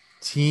 different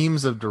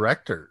teams of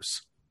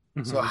directors.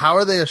 Mm-hmm. So how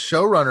are they a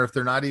showrunner if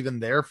they're not even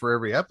there for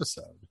every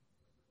episode?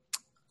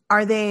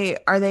 Are they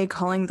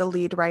calling the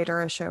lead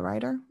writer a show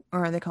writer,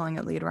 or are they calling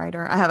it lead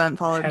writer? I haven't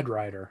followed. Head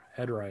writer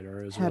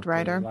is head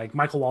writer. Like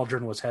Michael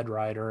Waldron was head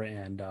writer,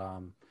 and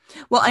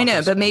well, I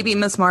know, but maybe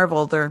Miss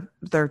Marvel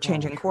they're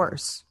changing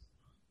course.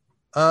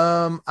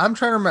 I'm trying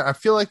to remember. I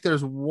feel like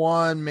there's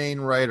one main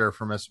writer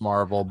for Miss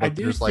Marvel, but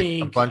there's like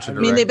a bunch of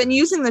directors. They've been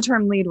using the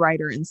term lead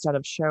writer instead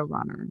of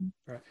showrunner.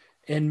 Right.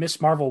 And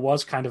Miss Marvel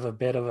was kind of a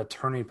bit of a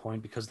turning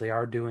point because they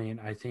are doing,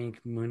 I think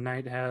Moon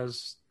Knight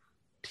has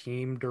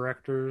team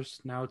directors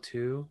now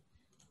too.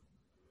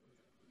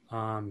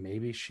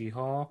 Maybe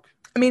She-Hulk.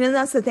 And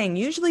that's the thing.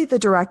 Usually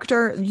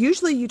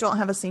you don't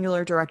have a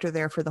singular director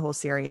there for the whole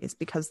series,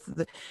 because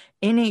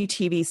in a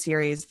TV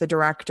series, the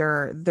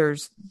director,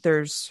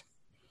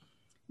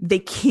 they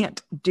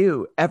can't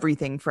do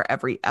everything for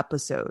every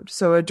episode.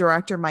 So a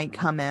director might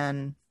come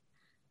in,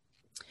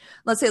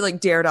 let's say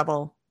like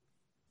Daredevil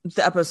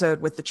the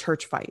episode with the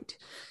church fight.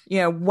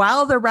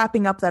 While they're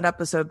wrapping up that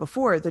episode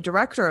before, the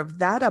director of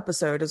that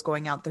episode is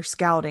going out, they're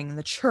scouting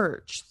the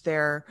church.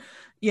 They're,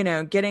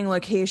 getting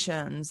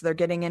locations. They're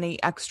getting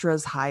any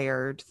extras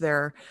hired.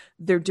 They're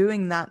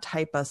doing that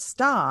type of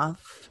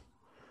stuff.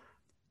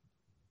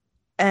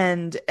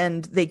 And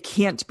they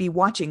can't be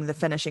watching the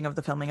finishing of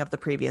the filming of the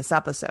previous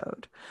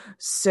episode.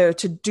 So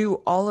to do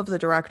all of the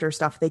director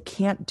stuff, they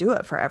can't do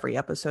it for every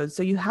episode.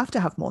 So you have to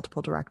have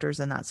multiple directors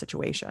in that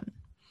situation,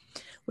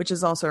 which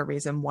is also a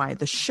reason why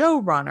the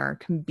showrunner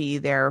can be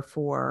there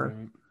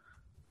for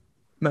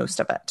most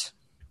of it.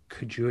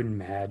 Could you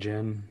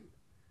imagine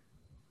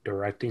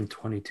directing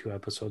 22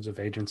 episodes of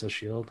Agents of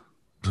S.H.I.E.L.D.?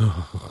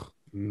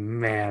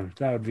 Man,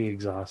 that would be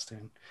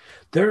exhausting.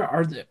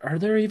 Are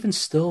there even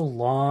still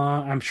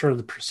long? I'm sure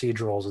the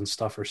procedurals and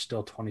stuff are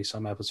still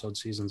 20-some episode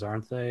seasons,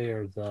 aren't they?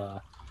 Or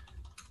the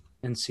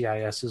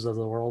NCISs of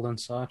the world and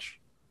such?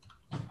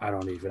 I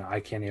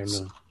can't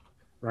even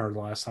remember the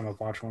last time I've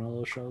watched one of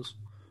those shows.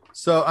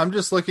 So I'm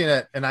just looking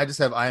at, and I just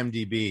have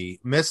IMDb.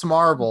 Miss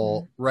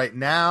Marvel right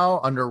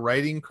now under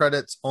writing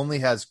credits only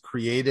has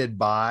created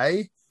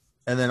by,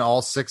 and then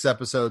all 6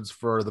 episodes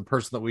for the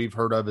person that we've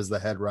heard of as the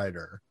head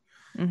writer.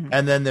 Mm-hmm.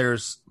 And then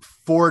there's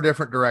 4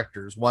 different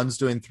directors. One's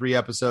doing 3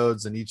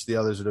 episodes and each of the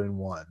others are doing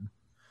 1.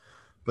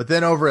 But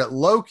then over at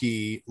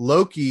Loki,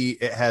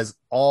 it has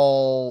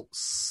it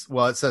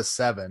says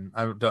 7.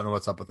 I don't know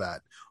what's up with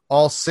that.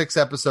 All 6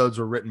 episodes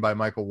were written by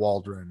Michael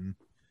Waldron,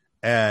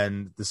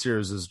 and the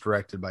series is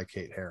directed by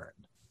Kate Herron.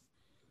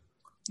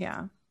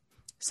 Yeah.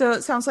 So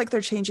it sounds like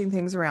they're changing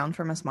things around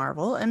for Miss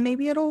Marvel, and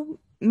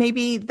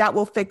maybe that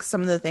will fix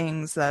some of the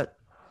things that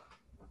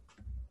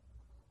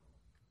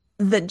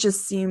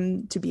just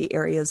seem to be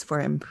areas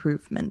for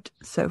improvement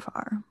so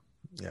far.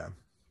 Yeah.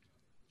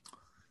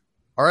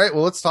 All right.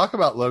 Well, let's talk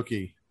about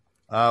Loki.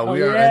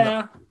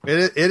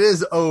 It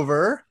is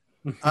over.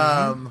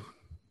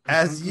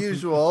 As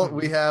usual,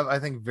 we have, I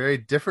think, very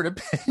different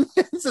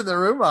opinions in the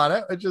room on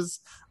it, which is,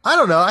 I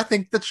don't know, I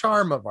think the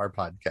charm of our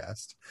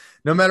podcast.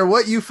 No matter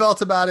what you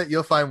felt about it,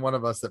 you'll find one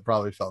of us that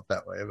probably felt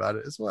that way about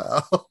it as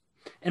well.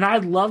 And I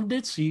loved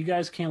it, so you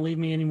guys can't leave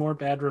me any more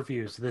bad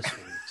reviews this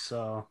week.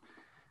 So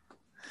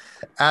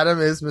Adam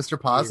is Mr.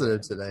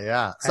 Positive today,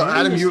 yeah. So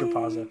Adam,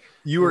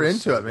 you were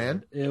into it,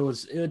 man.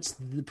 It's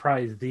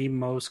probably the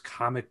most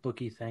comic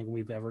booky thing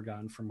we've ever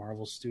gotten from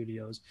Marvel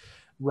Studios,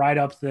 right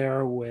up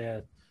there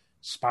with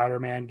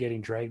Spider-Man getting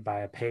dragged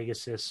by a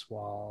Pegasus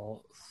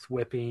while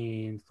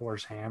whipping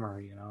Thor's hammer.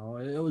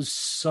 It was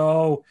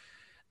so,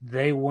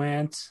 they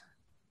went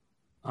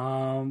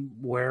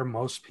where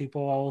most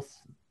people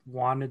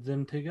wanted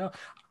them to go.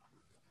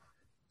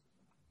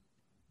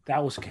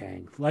 That was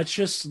Kang. Let's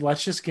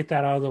just get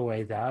that out of the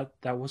way. That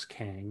was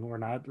Kang.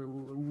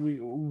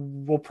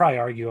 We'll probably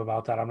argue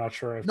about that. I'm not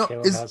sure if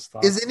Caleb has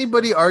thoughts. Is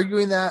anybody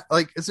arguing that?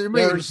 Like, is there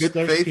anybody in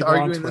good faith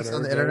arguing this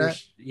on the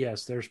internet?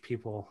 Yes, there's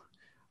people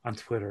on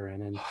Twitter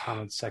and in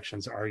comment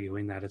sections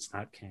arguing that it's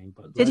not Kang.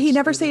 But did he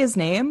never say his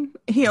name?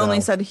 He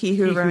only said He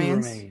Who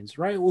Remains.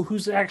 Right. Well,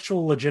 who's the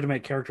actual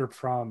legitimate character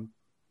from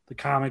the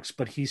comics?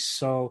 But he's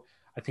so,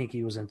 I think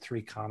he was in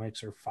 3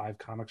 comics or 5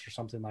 comics or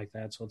something like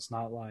that. So it's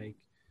not like,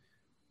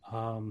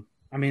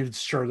 I mean,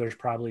 sure, there's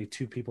probably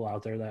 2 people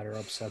out there that are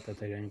upset that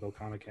they didn't go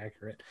comic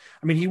accurate.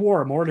 I mean, he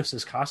wore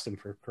Immortus's costume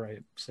for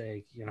Christ's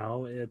sake.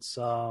 It's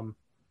well,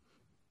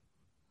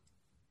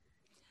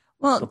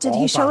 did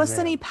he show us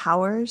any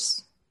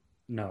powers?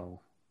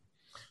 No.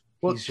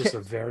 Well, he's just a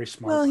very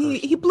smart person.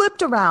 He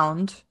blipped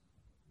around.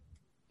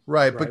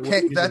 Right, but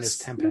Kang,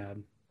 that's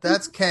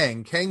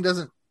Kang. Kang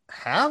doesn't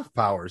have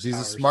powers. He's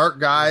a smart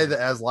guy that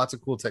has lots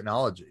of cool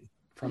technology.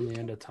 From the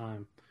end of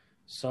time.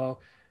 So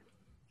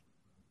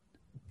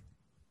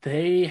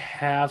they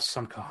have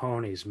some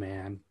cojones,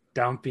 man,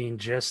 dumping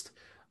just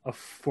a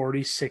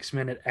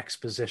 46-minute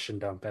exposition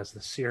dump as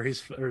the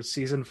series or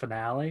season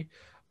finale.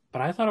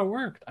 But I thought it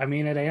worked. I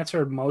mean, it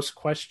answered most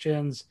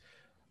questions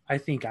I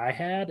think I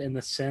had, in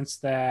the sense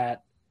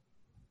that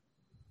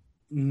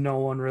no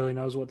one really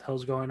knows what the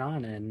hell's going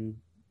on. And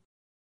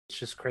it's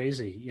just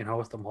crazy,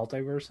 with the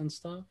multiverse and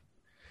stuff.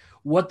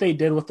 What they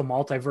did with the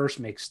multiverse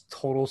makes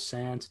total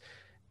sense.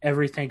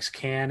 Everything's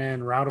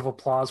canon. Round of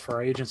applause for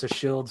our Agents of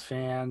S.H.I.E.L.D.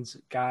 fans.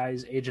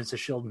 Guys, Agents of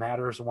S.H.I.E.L.D.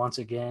 matters once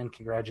again.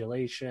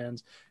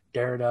 Congratulations.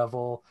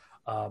 Daredevil,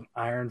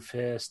 Iron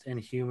Fist,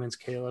 Inhumans.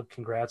 Caleb,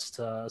 congrats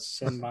to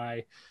send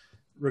my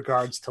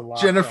regards to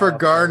Jennifer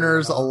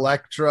Garner's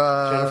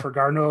Elektra. Jennifer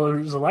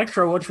Garner's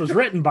Elektra, which was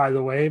written, by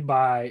the way,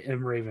 by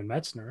M. Raven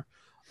Metzner.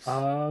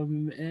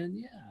 And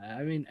yeah,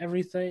 I mean,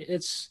 everything.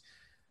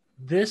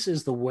 This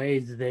is the way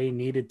they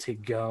needed to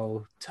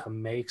go to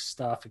make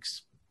stuff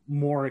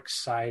more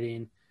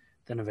exciting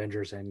than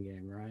Avengers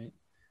Endgame, right?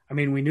 I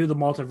mean, we knew the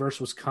multiverse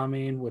was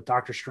coming with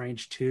Doctor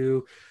Strange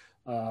 2,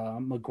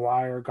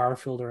 Maguire,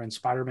 Garfield are in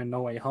Spider-Man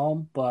No Way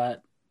Home,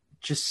 but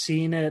just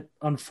seeing it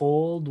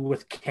unfold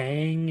with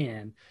Kang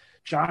and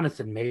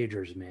Jonathan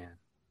Majors, man,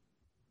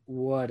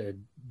 what a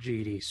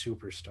GD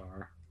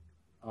superstar.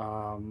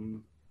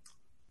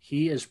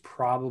 He is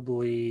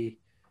probably,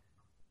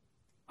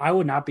 I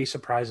would not be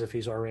surprised if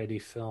he's already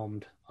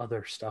filmed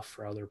other stuff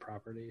for other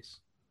properties.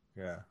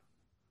 Yeah.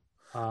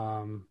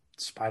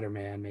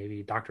 Spider-Man,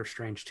 maybe Doctor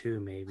Strange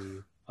 2,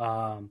 maybe.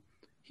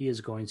 He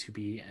is going to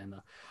be in.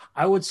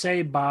 I would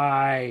say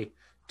by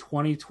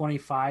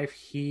 2025,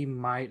 he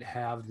might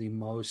have the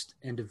most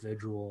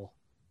individual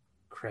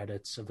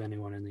credits of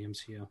anyone in the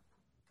MCU.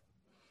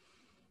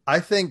 I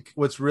think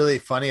what's really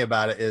funny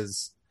about it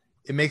is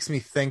it makes me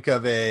think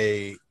of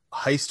a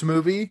heist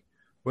movie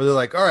where they're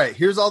like, all right,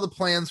 here's all the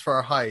plans for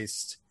our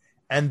heist.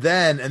 And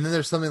then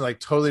there's something like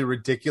totally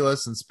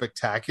ridiculous and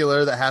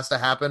spectacular that has to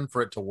happen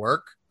for it to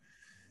work.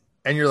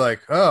 And you're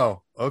like,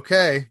 oh,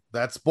 okay,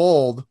 that's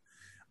bold.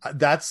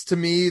 That's to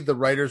me the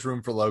writer's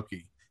room for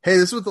Loki. Hey,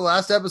 this is what the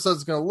last episode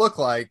is going to look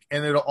like.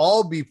 And it'll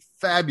all be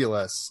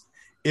fabulous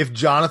if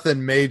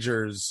Jonathan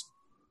Majors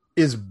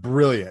is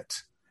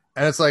brilliant.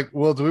 And it's like,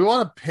 well, do we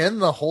want to pin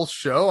the whole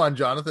show on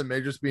Jonathan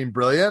Majors being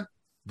brilliant?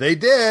 They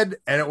did,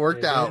 and it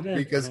worked out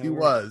because he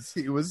was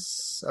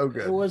so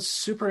good. It was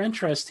super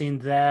interesting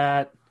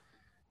that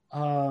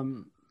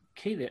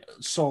Kate.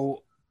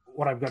 So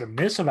what I'm going to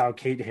miss about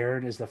Kate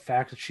Herron is the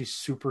fact that she's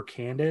super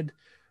candid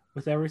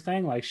with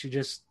everything. Like, she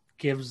just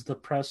gives the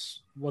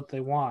press what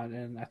they want.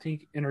 And I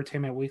think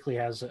Entertainment Weekly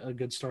has a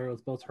good story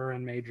with both her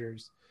and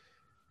Majors.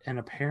 And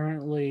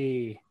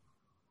apparently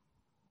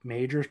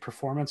Majors'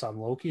 performance on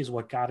Loki is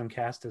what got him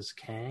cast as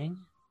Kang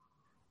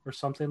or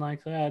something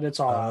like that. It's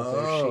all out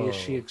there.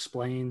 She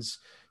explains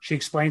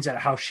that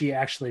how she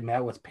actually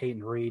met with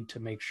Peyton Reed to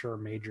make sure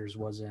Majors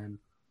was in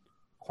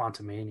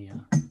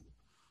Quantumania.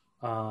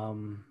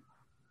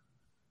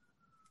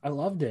 I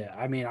loved it.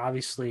 I mean,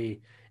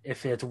 obviously,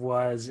 if it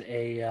was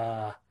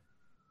a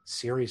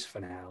series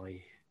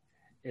finale,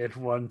 it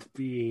wouldn't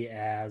be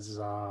as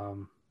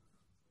awesome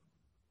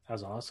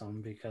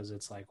because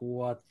it's like,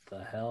 what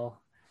the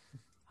hell?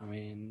 I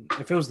mean,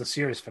 if it was the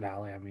series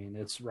finale, I mean,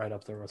 it's right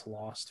up there with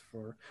Lost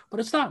but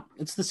it's not.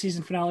 It's the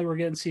season finale. We're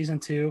getting season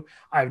 2.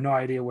 I have no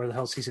idea where the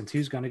hell season 2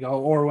 is going to go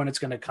or when it's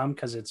going to come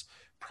because it's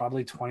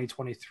probably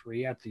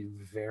 2023 at the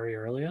very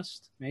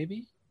earliest,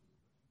 maybe.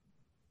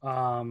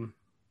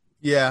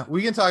 Yeah,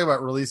 we can talk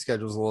about release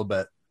schedules a little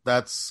bit.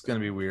 That's going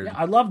to be weird. Yeah,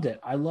 I loved it.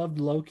 I loved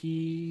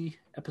Loki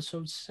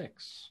episode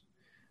 6.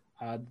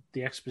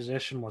 The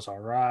exposition was all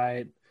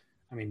right.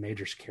 I mean,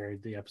 Majors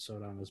carried the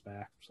episode on his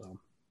back, so.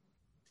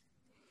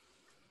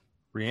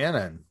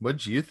 Rhiannon, what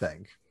do you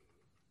think?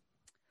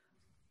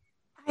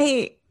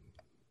 I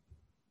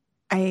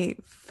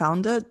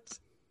found it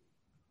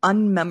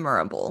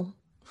unmemorable.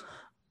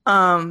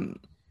 I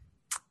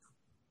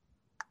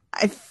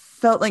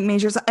felt like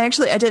Majors. I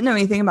didn't know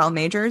anything about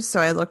Majors, so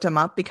I looked him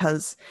up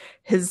because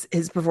his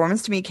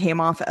performance to me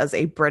came off as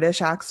a British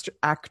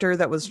actor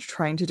that was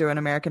trying to do an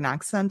American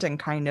accent and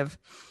kind of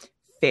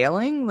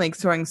failing, like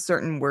throwing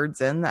certain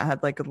words in that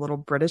had like a little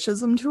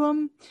Britishism to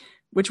him,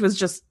 which was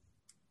just.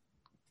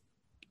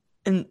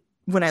 And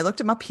when I looked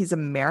him up, he's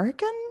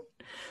American.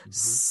 Mm-hmm.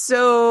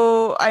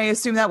 So I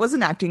assume that was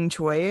an acting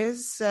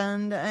choice.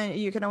 And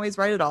you can always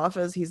write it off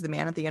as he's the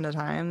man at the end of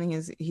time.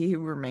 He who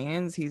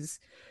remains. He's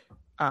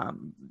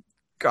gone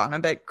a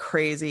bit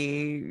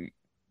crazy,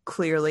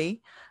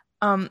 clearly.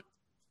 I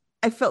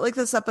felt like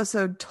this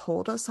episode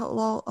told us a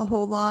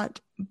whole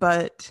lot,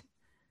 but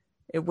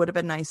it would have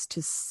been nice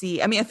to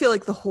see. I mean, I feel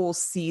like the whole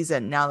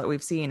season, now that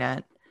we've seen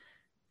it,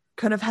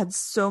 could have had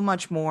so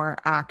much more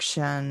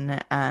action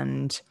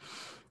and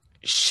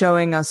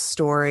showing us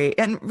story.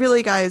 And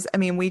really, guys, I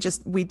mean, we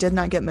did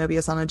not get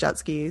Mobius on a jet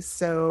ski,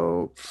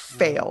 so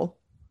fail.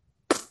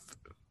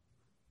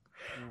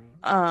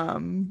 I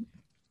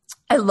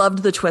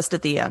loved the twist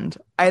at the end.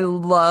 I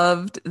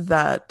loved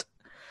that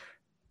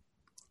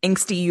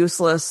angsty,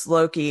 useless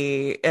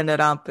Loki ended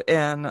up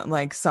in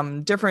like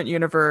some different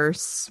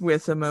universe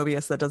with a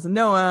Mobius that doesn't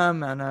know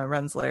him and a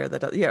Renslayer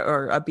that does,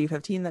 or a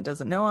B-15 that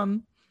doesn't know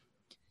him.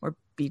 Or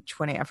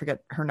B-20, I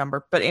forget her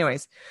number. But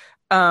anyways,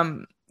 I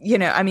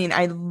mean,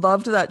 I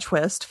loved that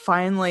twist.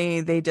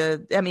 Finally, they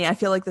did. I mean, I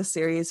feel like the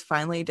series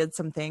finally did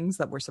some things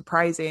that were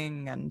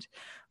surprising and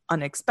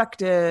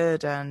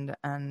unexpected and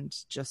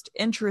just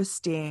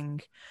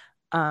interesting.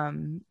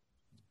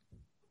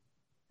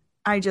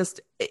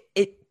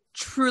 It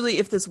truly,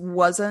 if this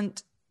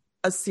wasn't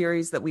a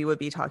series that we would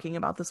be talking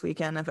about this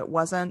weekend, if it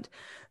wasn't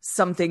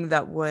something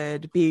that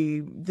would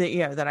be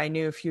that I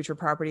knew future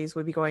properties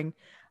would be going,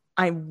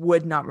 I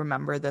would not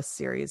remember this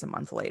series a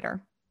month later.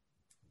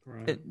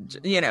 Right.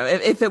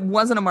 If it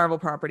wasn't a Marvel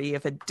property,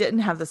 if it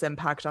didn't have this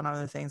impact on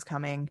other things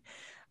coming,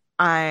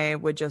 I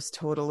would just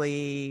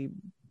totally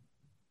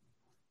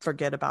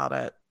forget about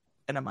it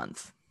in a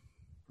month.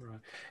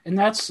 Right. And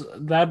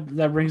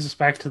that brings us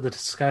back to the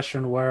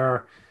discussion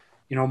where,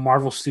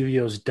 Marvel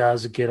Studios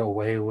does get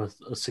away with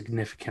a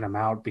significant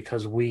amount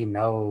because we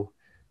know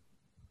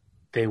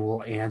they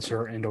will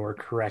answer and or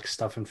correct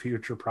stuff in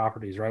future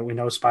properties, right? We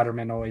know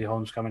Spider-Man No Way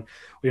Home's coming.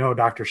 We know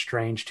Doctor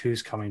Strange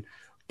 2's coming.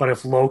 But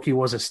if Loki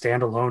was a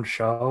standalone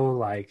show,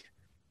 like,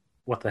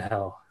 what the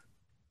hell?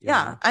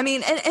 Yeah. I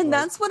mean, and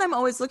that's what I'm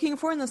always looking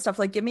for in this stuff.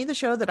 Like, give me the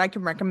show that I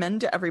can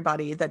recommend to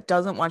everybody that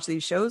doesn't watch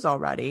these shows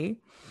already.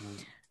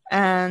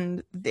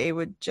 and they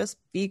would just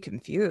be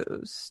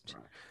confused.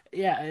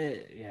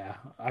 Yeah.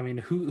 I mean,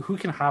 who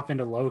can hop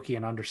into Loki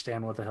and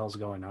understand what the hell's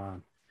going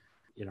on?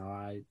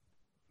 I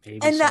maybe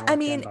And that, someone I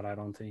mean, can, but I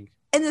don't think.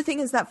 and the thing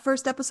is, that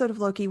first episode of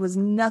Loki was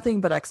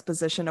nothing but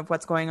exposition of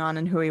what's going on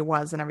and who he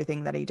was and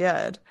everything that he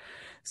did.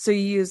 So you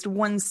used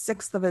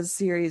 1/6 of his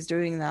series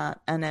doing that,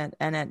 and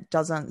it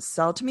doesn't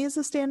sell to me as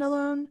a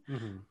standalone.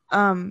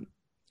 Mm-hmm.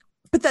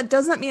 But that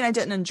doesn't mean I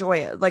didn't enjoy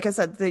it. Like I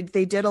said,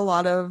 they did a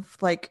lot of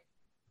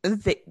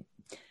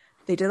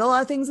they did a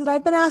lot of things that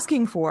I've been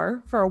asking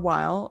for a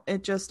while.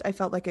 I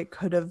felt like it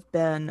could have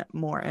been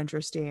more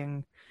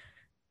interesting.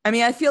 I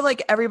mean, I feel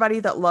like everybody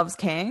that loves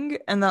Kang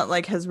and that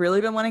like has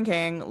really been wanting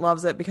Kang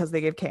loves it because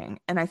they gave Kang.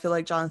 And I feel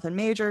like Jonathan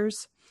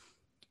Majors,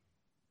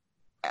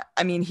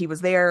 I mean, he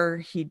was there,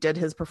 he did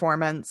his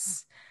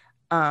performance.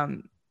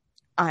 I'm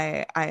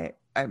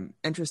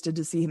interested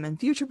to see him in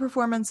future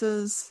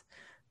performances,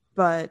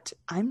 but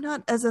I'm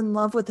not as in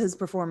love with his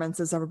performance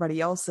as everybody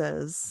else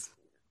is.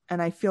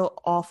 And I feel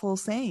awful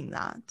saying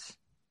that.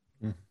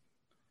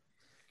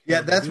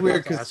 Yeah, that's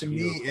weird to because ask to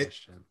you me a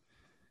question.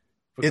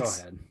 But go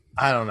ahead.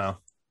 I don't know.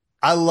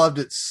 I loved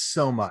it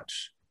so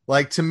much.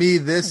 Like, to me,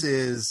 this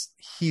is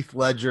Heath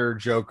Ledger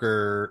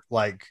Joker,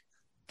 like,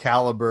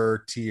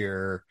 caliber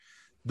tier.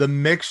 The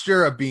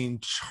mixture of being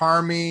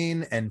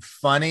charming and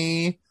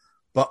funny,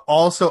 but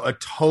also a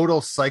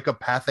total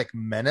psychopathic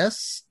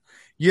menace.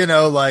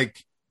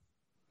 Like,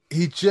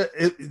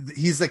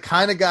 he's the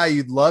kind of guy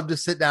you'd love to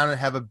sit down and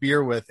have a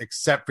beer with,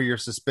 except for you're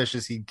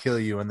suspicious he'd kill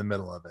you in the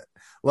middle of it.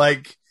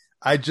 Like,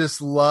 I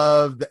just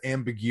love the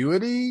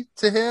ambiguity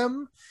to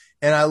him.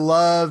 And I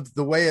loved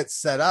the way it's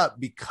set up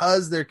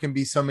because there can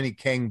be so many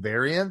Kang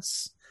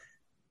variants.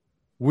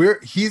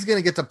 He's going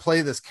to get to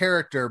play this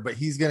character, but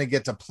he's going to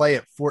get to play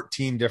it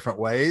 14 different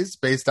ways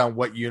based on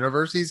what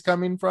universe he's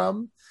coming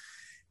from.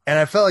 And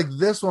I felt like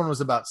this one was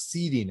about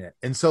seeding it.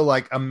 And so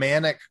like a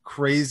manic,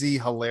 crazy,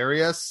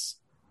 hilarious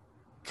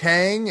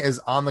Kang is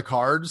on the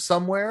cards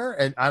somewhere.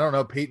 And I don't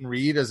know, Peyton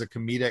Reed as a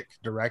comedic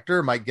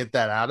director might get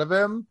that out of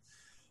him.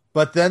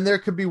 But then there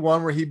could be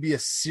one where he'd be a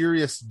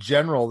serious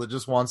general that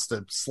just wants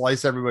to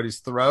slice everybody's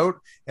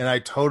throat. And I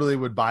totally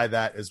would buy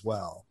that as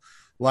well.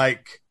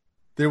 Like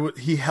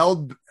he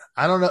held,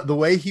 I don't know, the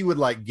way he would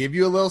like give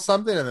you a little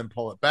something and then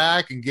pull it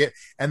back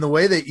and the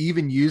way they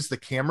even use the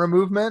camera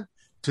movement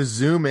to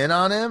zoom in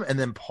on him and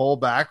then pull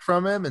back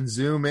from him and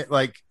zoom in.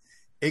 Like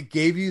it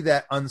gave you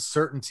that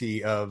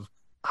uncertainty of,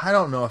 I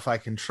don't know if I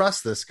can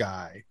trust this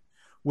guy,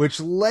 which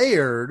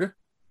layered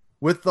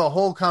with the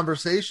whole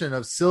conversation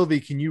of Sylvie,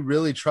 can you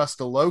really trust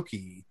a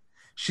Loki?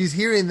 She's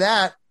hearing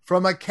that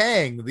from a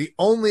Kang, the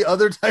only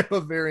other type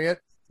of variant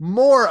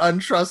more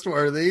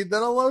untrustworthy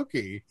than a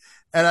Loki.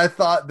 And I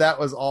thought that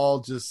was all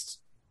just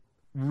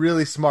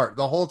really smart.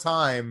 The whole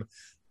time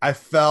I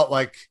felt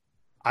like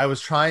I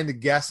was trying to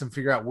guess and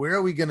figure out where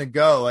are we going to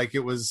go? Like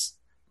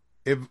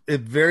it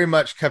very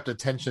much kept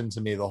attention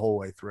to me the whole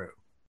way through.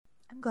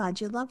 I'm glad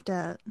you loved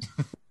it.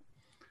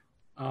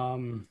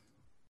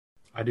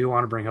 I do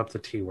want to bring up the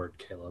T word,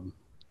 Caleb.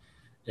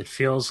 It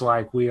feels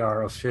like we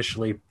are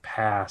officially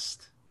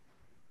past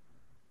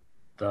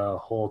the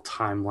whole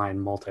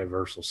timeline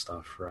multiversal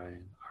stuff,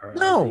 right?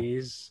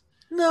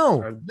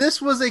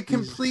 This was a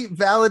complete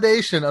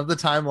validation of the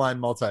timeline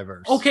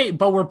multiverse. Okay,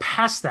 but we're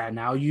past that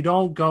now. You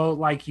don't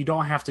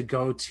have to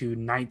go to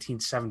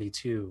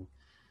 1972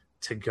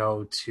 to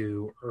go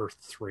to Earth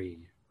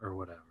 3 or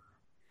whatever.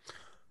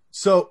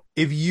 So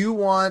if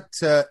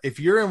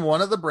you're in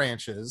one of the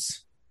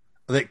branches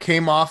that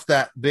came off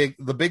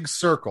the big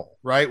circle,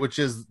 right, which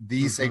is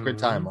the sacred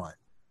timeline.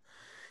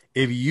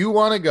 If you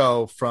want to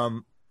go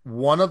from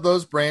one of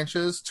those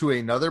branches to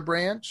another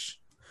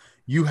branch,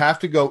 you have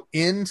to go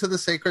into the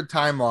sacred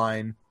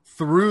timeline,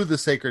 through the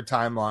sacred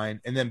timeline,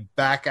 and then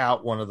back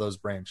out one of those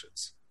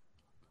branches.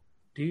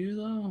 Do you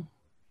though?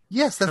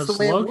 Yes, that's the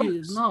way it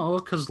works. No,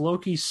 because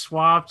Loki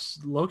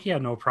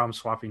had no problem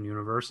swapping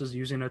universes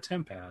using a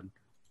TemPad.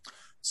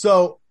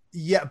 So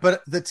yeah,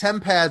 but the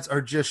TemPads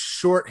are just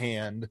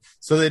shorthand,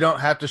 so they don't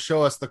have to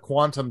show us the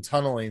quantum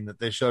tunneling that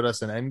they showed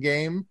us in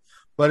Endgame.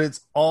 But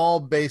it's all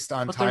based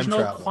on time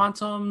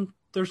travel.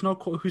 There's no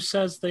who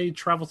says they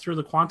travel through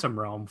the quantum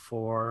realm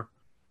for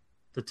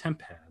the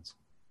TemPads.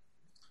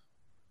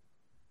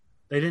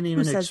 They didn't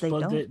even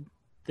explain.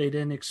 They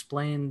didn't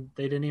explain.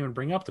 They didn't even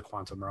bring up the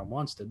quantum realm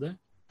once, did they?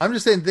 I'm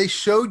just saying they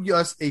showed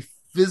us a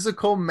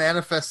physical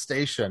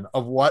manifestation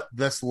of what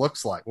this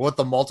looks like, what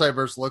the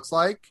multiverse looks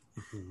like.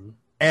 Mm-hmm.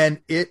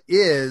 And it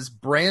is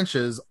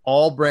branches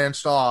all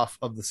branched off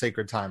of the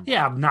sacred timeline.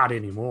 Yeah, not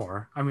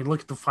anymore. I mean,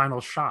 look at the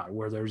final shot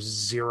where there's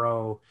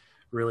zero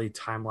really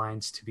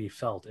timelines to be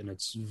felt, and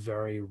it's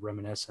very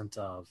reminiscent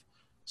of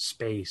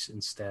space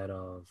instead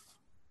of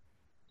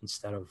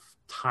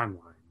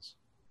timelines.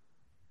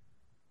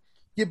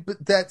 Yeah,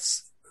 but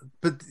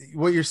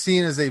what you're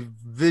seeing is a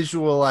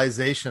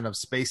visualization of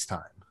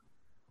space-time.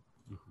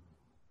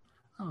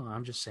 Mm-hmm. Oh,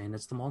 I'm just saying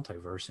it's the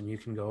multiverse, and you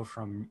can go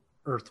from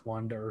Earth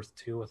 1 to Earth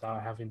 2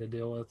 without having to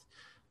deal with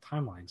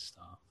timeline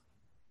stuff.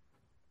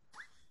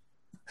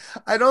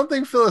 I don't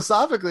think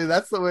philosophically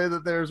that's the way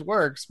that theirs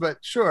works, but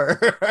sure.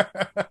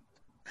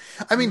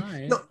 I mean,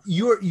 Right. no,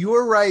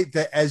 you're right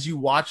that as you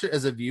watch it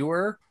as a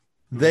viewer,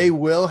 they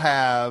will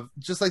have,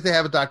 just like they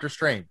have a Doctor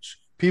Strange,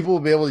 people will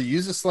be able to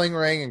use a sling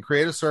ring and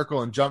create a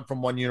circle and jump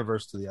from one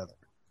universe to the other.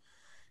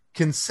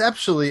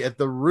 Conceptually, at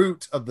the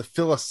root of the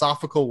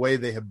philosophical way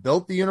they have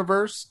built the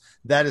universe,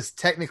 that is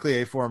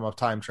technically a form of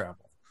time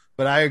travel.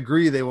 But I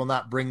agree they will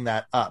not bring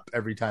that up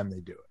every time they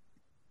do it.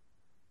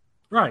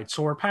 Right,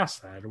 so we're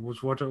past that. It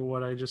was what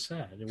I just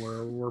said.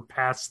 We're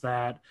past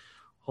that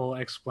whole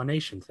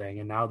explanation thing,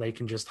 and now they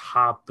can just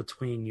hop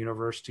between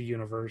universe to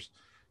universe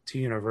to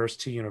universe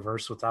to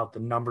universe without the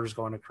numbers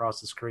going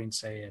across the screen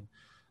saying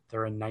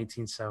they're in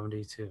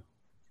 1972.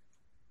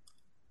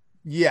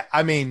 Yeah,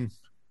 I mean,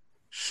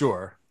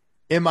 sure.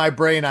 In my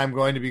brain, I'm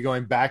going to be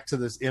going back to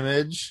this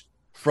image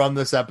from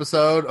this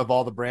episode of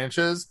all the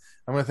branches.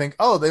 I'm going to think,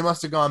 oh, they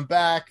must have gone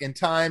back in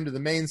time to the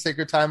main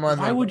sacred timeline.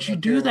 Why would you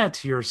do that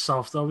to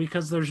yourself, though?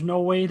 Because there's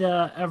no way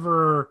to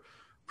ever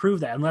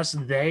prove that unless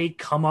they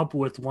come up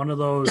with one of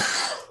those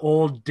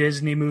old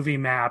Disney movie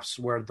maps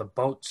where the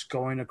boat's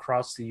going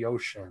across the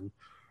ocean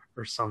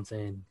or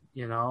something.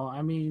 You know,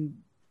 I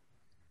mean,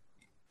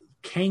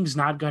 Kang's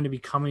not going to be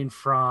coming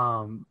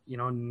from,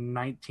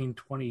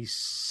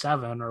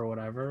 1927 or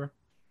whatever.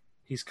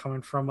 He's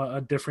coming from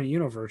a different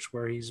universe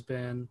where he's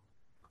been,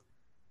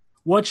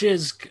 which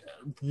is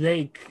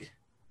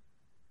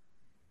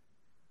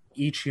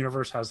each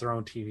universe has their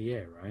own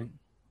TVA, right?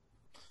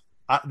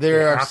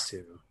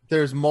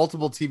 There's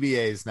multiple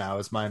TVAs now,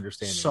 is my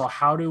understanding. So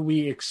how do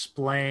we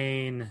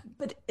explain?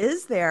 But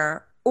is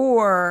there,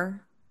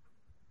 or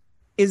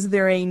is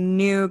there a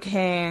new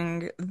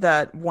Kang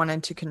that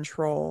wanted to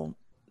control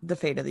the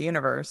fate of the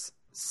universe,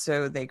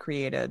 so they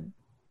created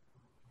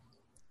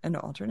an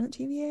alternate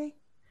TVA?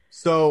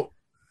 So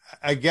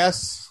I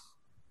guess...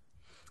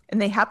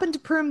 And they happen to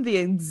prune the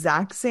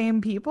exact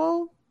same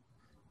people?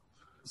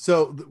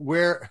 So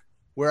where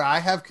I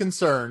have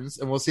concerns,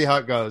 and we'll see how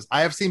it goes,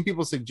 I have seen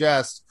people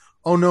suggest,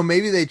 oh no,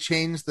 maybe they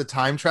changed the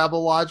time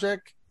travel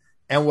logic,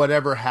 and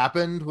whatever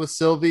happened with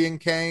Sylvie and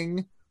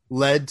Kang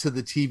led to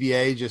the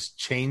TVA just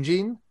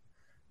changing.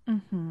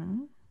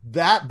 Mm-hmm.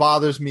 That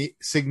bothers me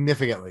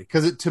significantly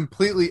because it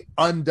completely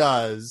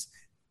undoes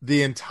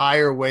the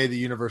entire way the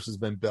universe has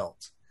been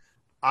built.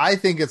 I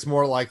think it's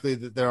more likely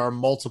that there are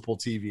multiple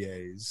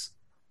TVAs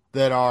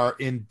that are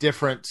in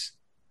different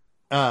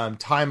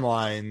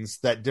timelines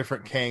that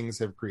different Kangs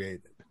have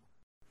created.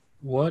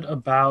 What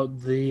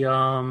about the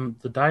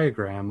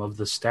diagram of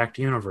the stacked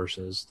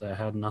universes that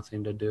had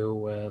nothing to do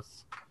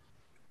with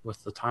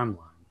the timeline?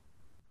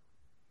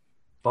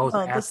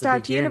 The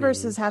stacked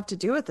universes have to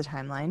do with the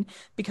timeline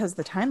because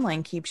the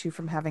timeline keeps you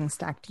from having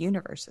stacked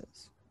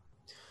universes.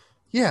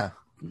 Yeah.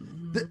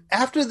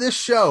 After this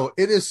show,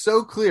 it is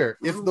so clear.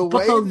 If the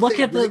way I'm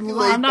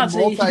not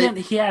saying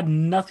he had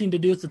nothing to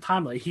do with the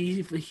timeline.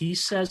 He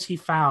says he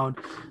found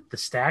the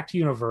stacked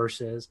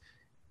universes,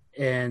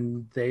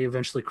 and they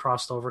eventually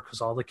crossed over because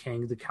all the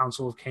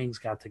Council of Kings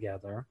got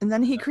together. And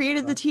then he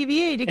created the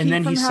TVA to keep and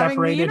then from he having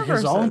separated the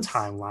his universes. own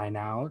timeline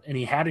out, and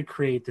he had to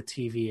create the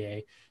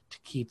TVA to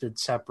keep it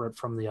separate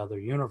from the other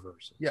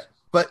universes. Yeah,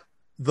 but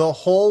the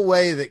whole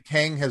way that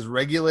Kang has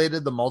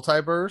regulated the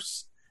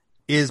multiverse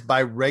is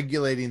by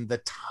regulating the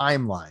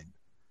timeline.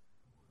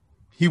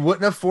 He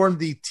wouldn't have formed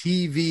the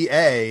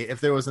TVA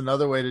if there was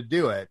another way to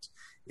do it.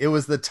 It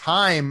was the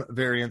Time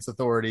Variance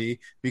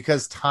Authority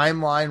because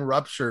timeline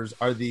ruptures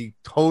are the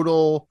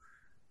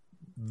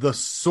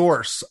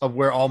source of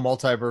where all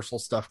multiversal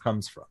stuff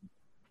comes from.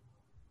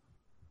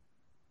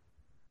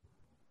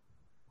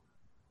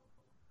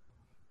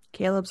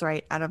 Caleb's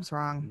right. Adam's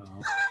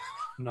wrong.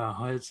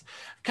 No,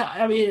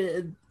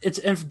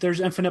 there's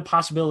infinite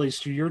possibilities.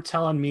 So you're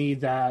telling me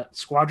that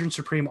Squadron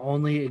Supreme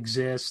only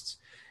exists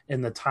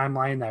in the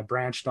timeline that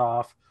branched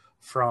off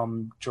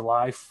from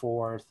July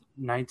 4th,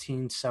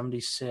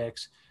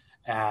 1976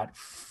 at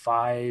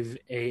 5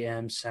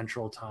 a.m.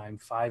 Central Time,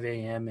 5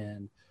 a.m.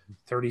 in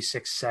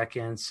 36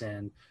 seconds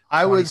and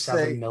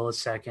 27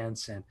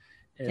 milliseconds. And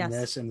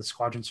yes. And the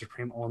Squadron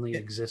Supreme only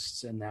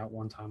exists in that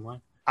one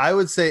timeline. I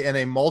would say in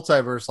a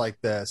multiverse like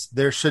this,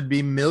 there should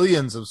be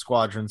millions of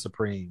Squadron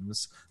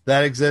Supremes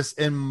that exist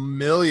in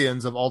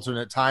millions of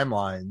alternate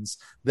timelines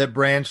that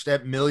branched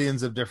at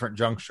millions of different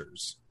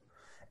junctures.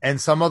 And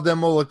some of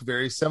them will look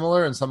very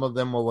similar and some of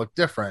them will look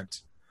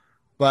different.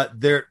 But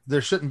there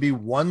shouldn't be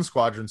one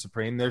Squadron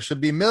Supreme. There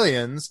should be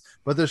millions,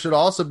 but there should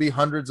also be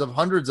hundreds of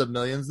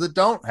millions that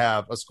don't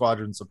have a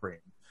Squadron Supreme.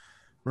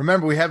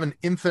 Remember, we have an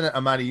infinite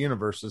amount of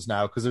universes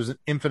now because there's an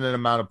infinite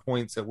amount of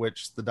points at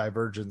which the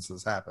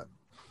divergences happen.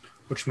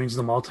 Which means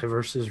the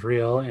multiverse is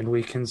real, and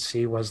we can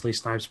see Wesley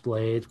Snipes'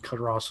 Blade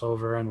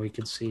crossover, and we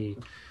could see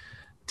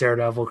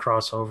Daredevil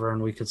crossover,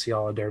 and we could see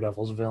all of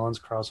Daredevil's villains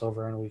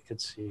crossover, and we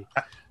could see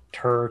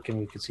Turk, and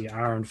we could see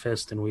Iron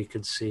Fist, and we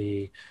could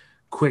see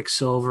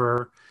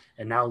Quicksilver,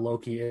 and now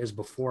Loki is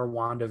before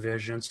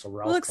WandaVision. So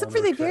Ralph except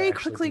for they very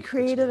quickly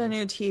created a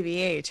new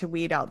TVA to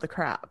weed out the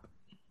crap.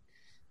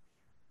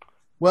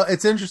 Well,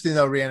 it's interesting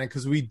though, Rhiannon,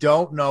 because we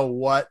don't know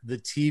what the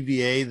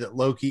TVA that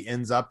Loki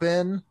ends up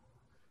in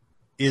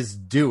is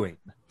doing.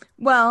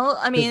 Well,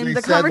 I 'Cause mean, they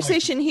the said, like-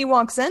 conversation he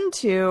walks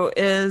into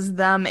is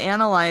them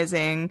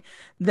analyzing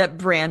that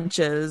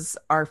branches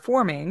are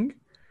forming.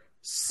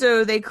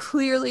 So they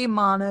clearly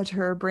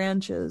monitor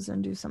branches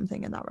and do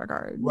something in that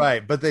regard.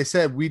 Right, but they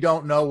said we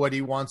don't know what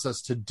he wants us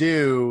to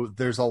do.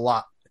 There's a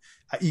lot.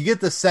 You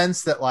get the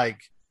sense that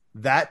like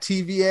that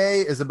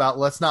TVA is about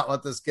let's not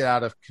let this get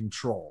out of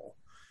control.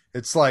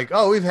 It's like,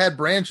 oh, we've had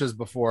branches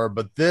before,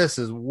 but this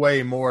is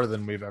way more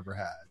than we've ever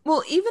had.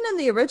 Well, even in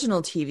the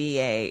original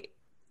TVA,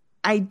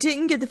 I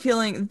didn't get the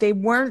feeling they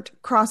weren't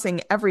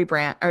crossing every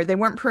branch, or they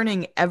weren't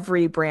pruning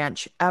every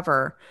branch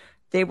ever.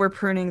 They were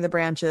pruning the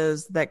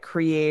branches that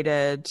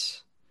created.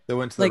 They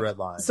went to the Like, red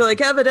line. so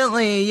like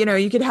evidently,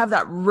 you could have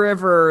that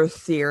river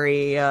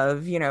theory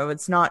of,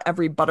 it's not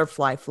every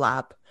butterfly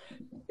flap.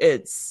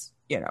 It's,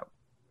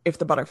 if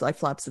the butterfly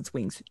flaps its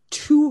wings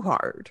too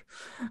hard.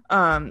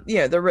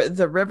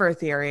 The river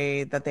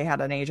theory that they had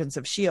on Agents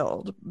of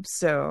S.H.I.E.L.D.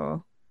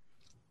 So,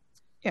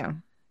 yeah.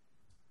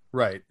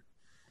 Right.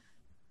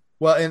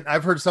 Well, and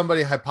I've heard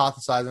somebody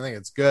hypothesize, I think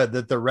it's good,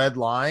 that the red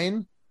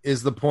line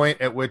is the point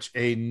at which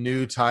a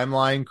new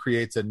timeline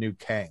creates a new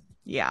Kang.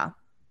 Yeah.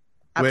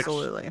 Which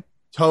Absolutely.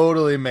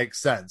 totally makes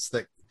sense.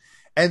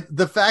 And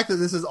the fact that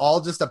this is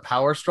all just a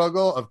power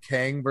struggle of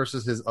Kang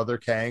versus his other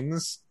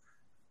Kangs,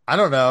 I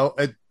don't know.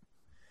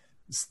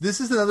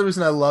 This is another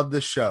reason I love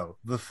this show.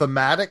 The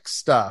thematic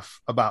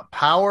stuff about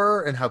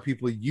power and how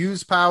people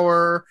use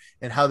power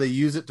and how they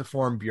use it to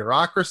form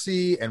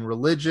bureaucracy and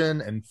religion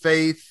and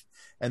faith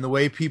and the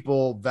way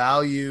people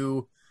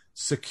value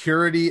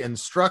security and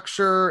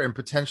structure and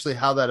potentially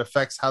how that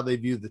affects how they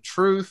view the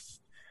truth.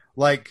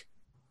 Like,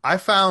 I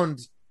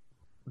found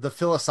the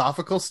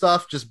philosophical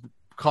stuff just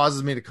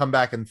causes me to come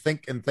back and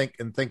think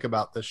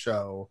about the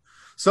show.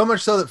 So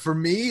much so that for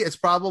me, it's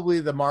probably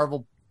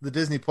the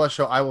Disney Plus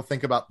show I will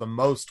think about the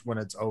most when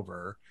it's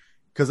over,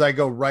 because I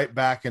go right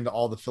back into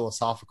all the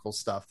philosophical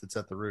stuff that's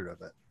at the root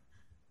of it.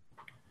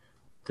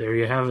 There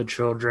you have it,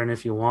 children.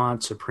 If you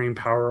want supreme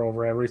power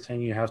over everything,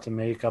 you have to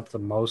make up the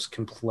most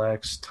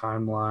complex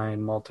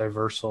timeline,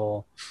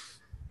 multiversal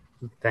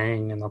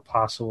thing in the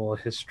possible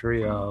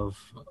history of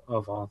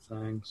all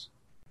things.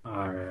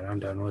 All right, I'm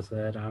done with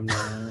it. I'm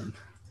not.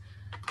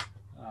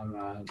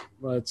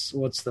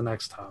 What's the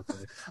next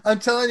topic? I'm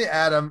telling you,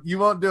 Adam, you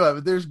won't do it.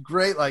 But there's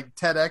great like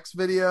TEDx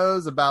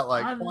videos about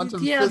like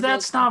quantum. Yeah,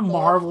 that's not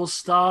Marvel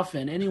stuff,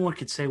 and anyone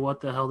could say what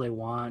the hell they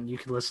want. You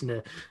can listen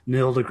to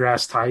Neil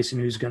deGrasse Tyson,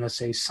 who's going to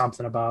say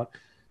something about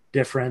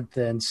different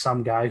than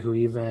some guy who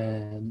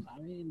even. I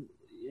mean,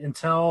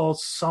 until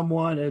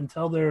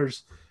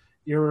there's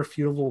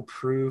irrefutable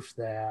proof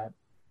that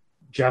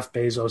Jeff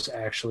Bezos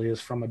actually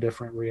is from a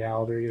different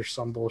reality or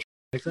some bullshit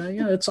like that.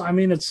 Yeah, it's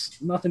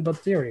nothing but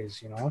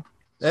theories,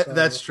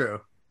 That's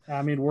true.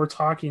 I mean, we're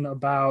talking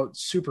about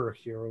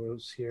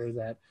superheroes here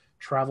that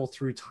travel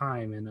through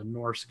time in a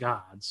Norse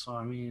god. So,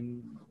 I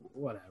mean,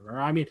 whatever.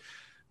 I mean,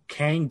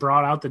 Kang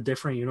brought out the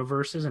different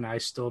universes, and I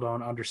still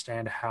don't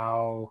understand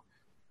how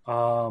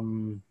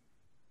the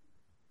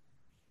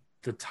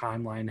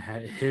timeline,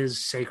 his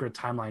sacred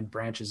timeline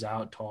branches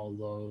out to all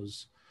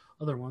those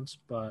other ones.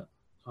 But,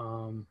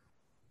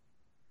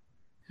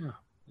 yeah,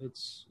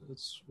 it's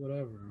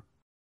whatever.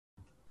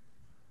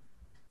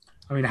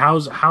 I mean,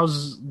 how's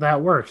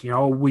that work?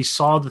 We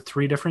saw the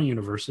three different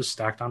universes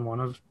stacked on one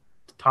of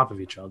the top of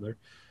each other,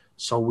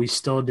 so we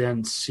still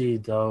didn't see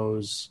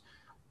those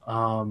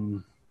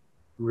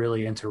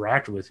really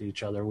interact with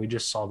each other. We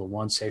just saw the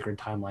one sacred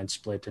timeline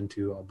split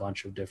into a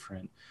bunch of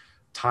different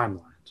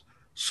timelines.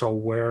 So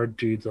where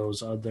do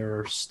those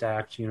other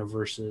stacked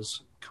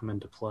universes come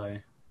into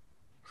play?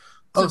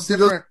 Oh,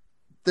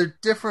 they're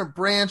different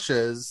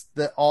branches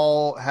that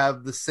all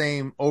have the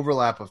same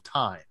overlap of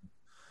time.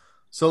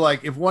 So,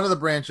 like, if one of the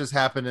branches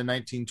happened in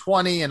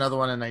 1920, another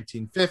one in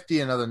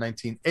 1950, another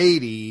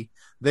 1980,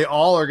 they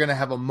all are going to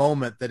have a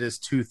moment that is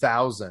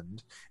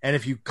 2000. And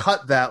if you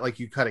cut that like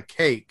you cut a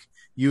cake,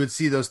 you would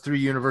see those three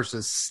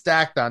universes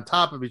stacked on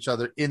top of each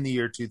other in the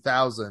year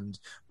 2000,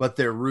 but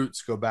their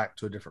roots go back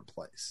to a different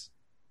place.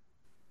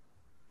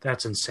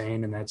 That's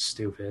insane, and that's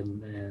stupid,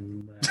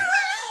 and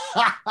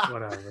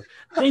whatever.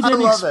 They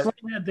didn't explain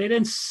that. They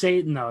didn't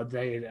say no.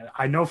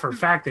 I know for a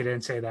fact they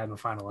didn't say that in the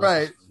final episode.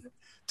 Right.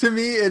 To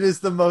me, it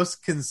is the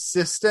most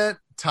consistent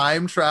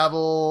time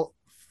travel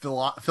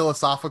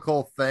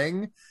philosophical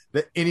thing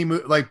that any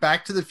movie, like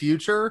Back to the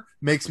Future,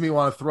 makes me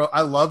want to throw.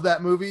 I love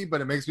that movie, but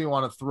it makes me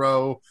want to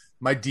throw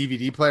my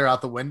DVD player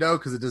out the window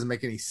because it doesn't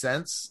make any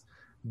sense.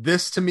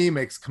 This to me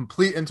makes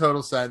complete and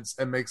total sense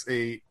and makes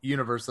a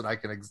universe that I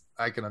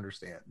can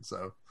understand.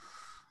 So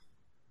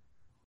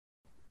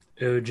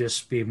it would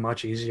just be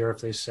much easier if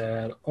they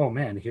said, "Oh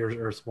man, here's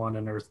Earth 1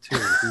 and Earth 2."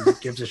 Who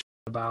gives a shit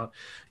about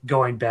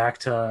going back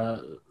to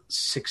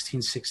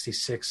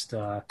 1666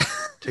 to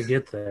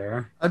get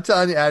there? I'm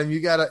telling you, Adam, you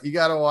gotta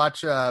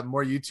watch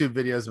more YouTube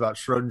videos about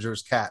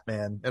Schrodinger's cat,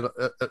 man.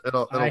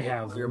 It'll I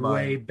have your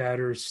way mind.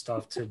 better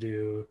stuff to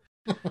do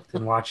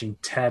than watching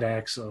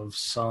TEDx of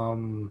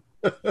some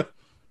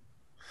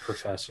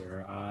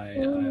professor. I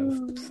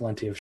have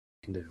plenty of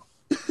shit to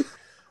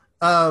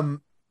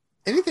do.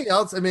 Anything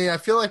else? I mean, I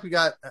feel like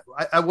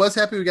I was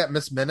happy we got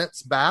Miss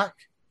Minutes back,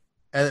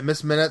 and that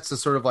Miss Minutes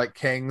is sort of like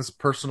Kang's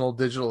personal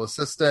digital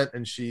assistant,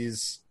 and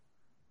she's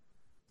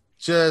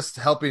just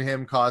helping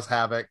him cause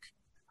havoc.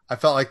 I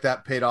felt like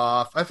that paid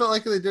off. I felt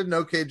like they did an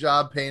okay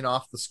job paying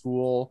off the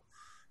school.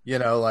 You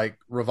know, like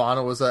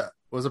Ravana was a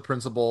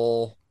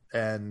principal,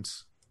 and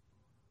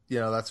you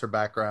know that's her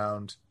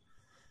background.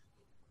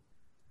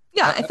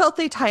 Yeah, I felt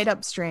they tied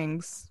up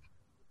strings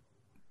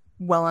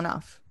well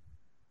enough.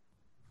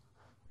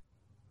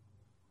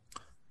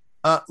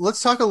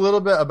 Let's talk a little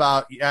bit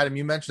about, Adam,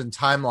 you mentioned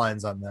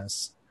timelines on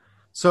this.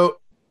 So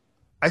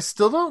I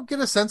still don't get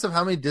a sense of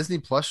how many Disney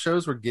Plus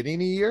shows we're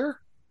getting a year.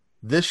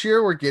 This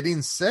year we're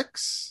getting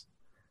 6.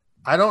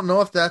 I don't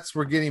know if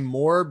we're getting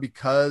more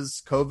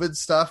because COVID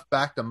stuff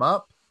backed them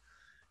up.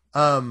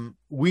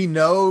 We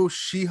know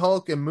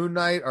She-Hulk and Moon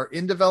Knight are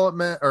in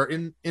development or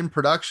in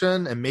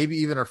production and maybe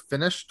even are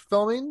finished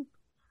filming.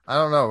 I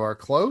don't know, are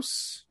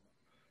close.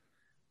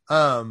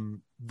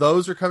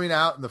 Those are coming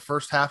out in the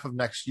first half of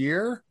next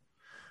year.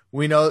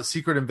 We know that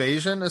Secret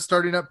Invasion is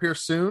starting up here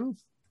soon.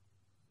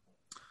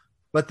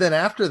 But then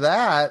after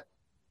that,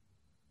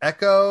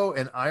 Echo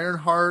and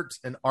Ironheart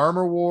and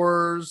Armor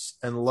Wars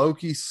and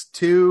Loki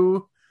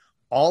 2,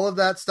 all of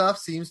that stuff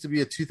seems to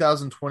be a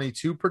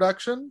 2022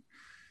 production.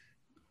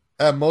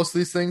 Most of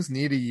these things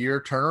need a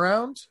year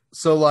turnaround.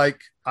 So,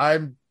 like,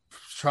 I'm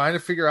trying to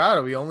figure out,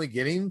 are we only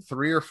getting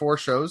 3 or 4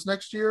 shows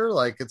next year?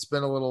 Like, it's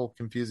been a little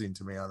confusing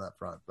to me on that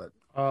front. But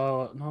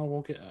no,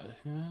 we'll get.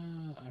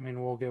 I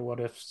mean, we'll get What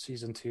If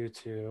season 2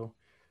 too.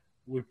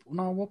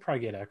 We'll probably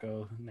get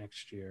Echo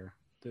next year.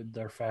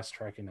 They're fast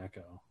tracking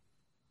Echo.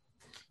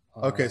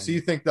 Okay, so you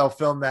think they'll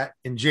film that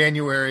in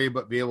January,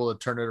 but be able to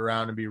turn it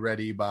around and be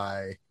ready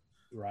by?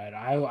 Right.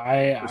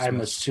 I'm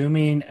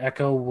assuming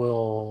Echo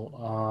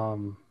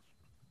will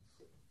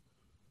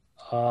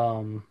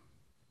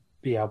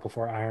be out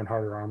before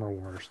Ironheart or Armor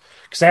Wars,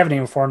 because they haven't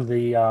even formed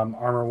the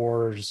Armor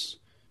Wars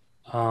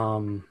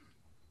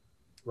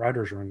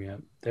writers room yet.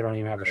 They don't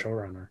even have a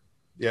showrunner.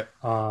 Yeah.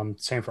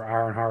 Same for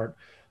Ironheart.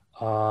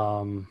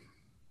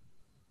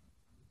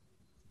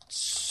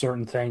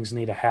 Certain things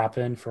need to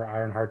happen for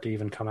Ironheart to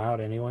even come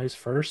out anyways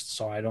first,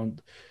 so I don't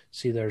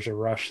see there's a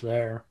rush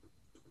there.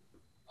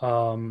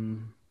 But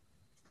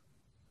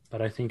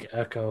I think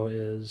Echo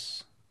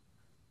is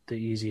the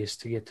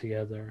easiest to get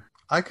together.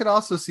 I could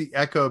also see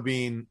Echo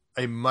being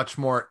a much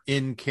more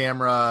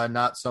in-camera,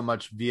 not so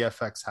much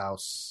VFX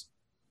house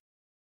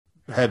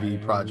heavy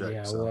project.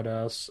 Yeah, so. What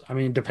else? I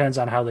mean, it depends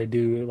on how they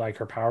do like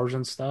her powers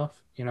and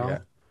stuff, you know? Yeah.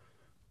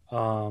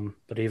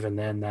 But even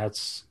then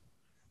that's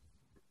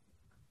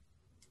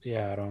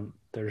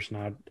there's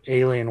not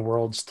alien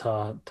worlds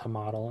to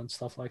model and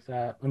stuff like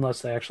that,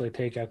 unless they actually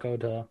take Echo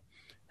to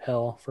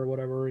hell for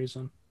whatever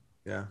reason.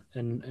 Yeah.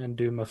 And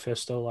do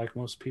Mephisto like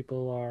most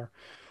people are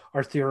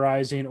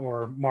theorizing,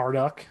 or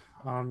Marduk,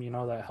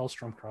 that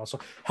Hellstrom cross. So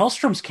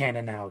Hellstrom's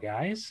canon now,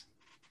 guys.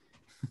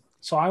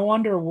 So I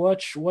wonder what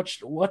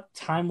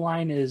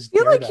timeline is. I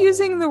feel like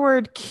using the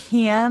word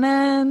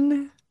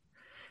canon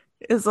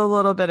is a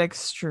little bit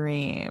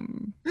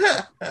extreme.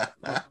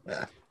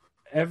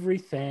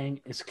 Everything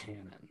is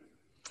canon.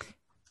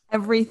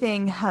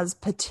 Everything has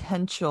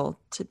potential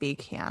to be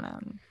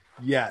canon.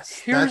 Yes,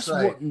 here's that's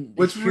right.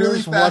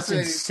 what's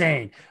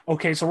insane.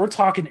 Okay, so we're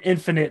talking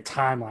infinite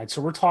timelines.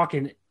 So we're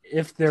talking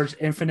if there's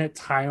infinite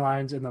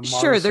timelines in the Marvel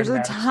sure, there's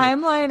a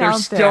timeline out there.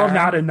 There's still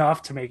not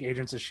enough to make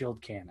Agents of S.H.I.E.L.D.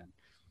 canon.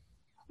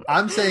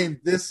 I'm saying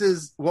this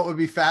is what would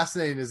be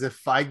fascinating is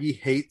if Feige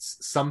hates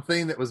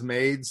something that was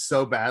made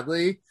so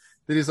badly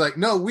that he's like,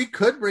 no, we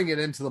could bring it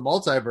into the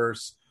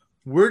multiverse.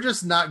 We're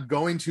just not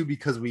going to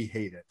because we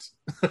hate it.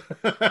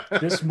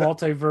 This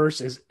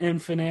multiverse is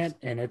infinite,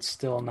 and it's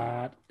still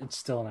not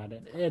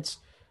it.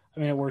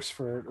 It works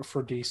for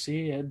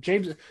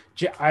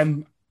DC.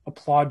 I'm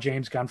applaud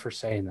James Gunn for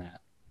saying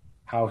that.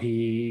 How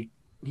he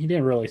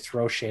didn't really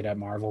throw shade at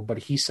Marvel, but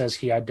he says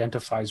he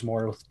identifies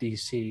more with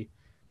DC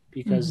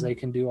because they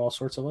can do all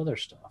sorts of other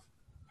stuff.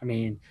 I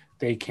mean,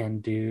 they can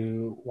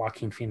do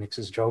Joaquin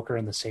Phoenix's Joker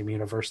in the same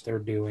universe they're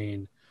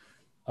doing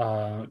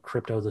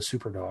Crypto the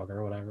Superdog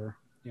or whatever,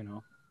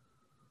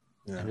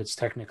 Yeah. And it's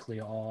technically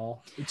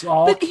all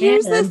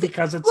canon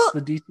because it's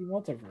the DC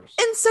multiverse.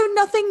 And so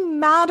nothing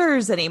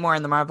matters anymore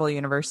in the Marvel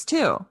universe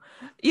too.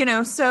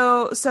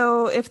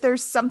 So if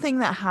there's something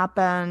that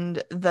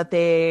happened that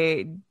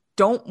they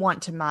don't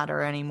want to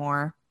matter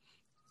anymore,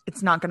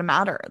 it's not going to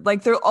matter.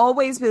 Like there'll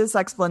always be this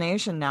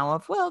explanation now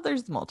of, well,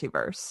 there's the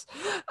multiverse.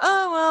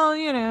 Oh,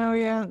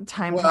 well,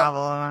 time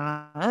travel.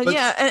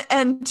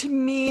 And to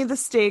me, the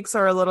stakes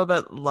are a little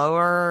bit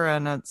lower,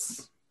 and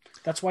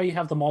that's why you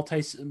have the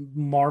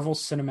Marvel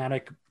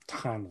Cinematic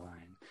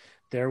Timeline.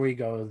 There we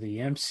go, the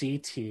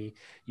MCT.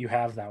 You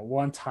have that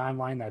one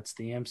timeline that's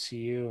the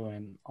MCU,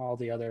 and all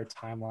the other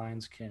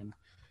timelines can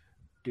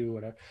do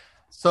whatever.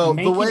 So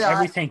making the way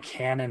everything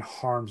canon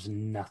harms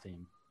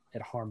nothing.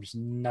 it harms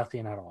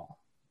nothing at all.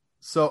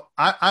 So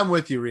I'm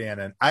with you,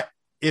 Rhiannon.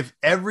 If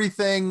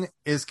everything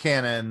is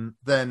canon,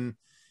 then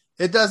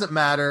it doesn't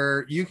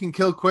matter. You can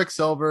kill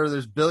Quicksilver.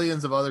 There's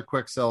billions of other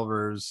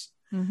Quicksilvers.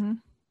 Mm-hmm.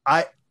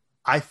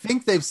 I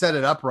think they've set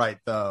it up right,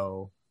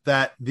 though,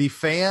 that the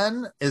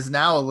fan is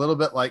now a little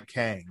bit like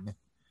Kang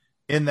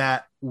in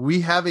that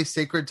we have a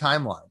sacred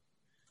timeline.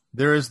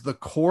 There is the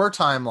core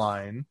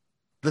timeline,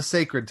 the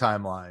sacred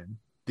timeline,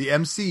 the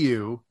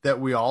MCU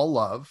that we all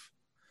love.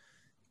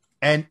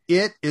 And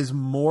it is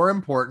more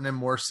important and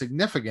more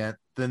significant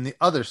than the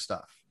other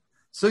stuff.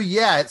 So,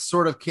 yeah, it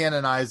sort of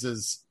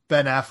canonizes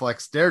Ben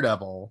Affleck's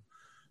Daredevil,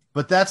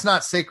 but that's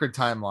not sacred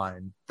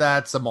timeline.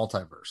 That's a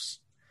multiverse.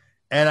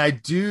 And I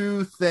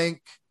do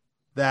think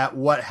that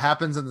what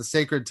happens in the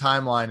sacred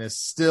timeline is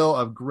still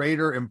of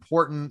greater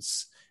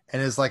importance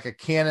and is like a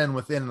canon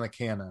within the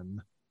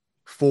canon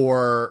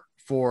for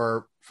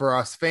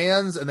us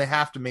fans, and they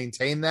have to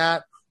maintain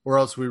that or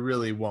else we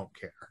really won't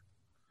care.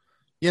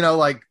 You know,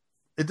 like,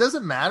 it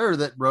doesn't matter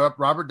that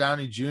Robert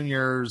Downey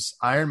Jr.'s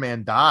Iron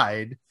Man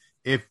died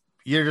if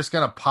you're just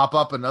going to pop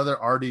up another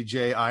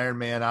RDJ Iron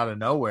Man out of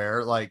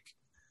nowhere. Like,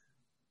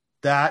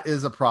 that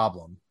is a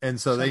problem. And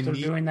so they're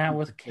doing that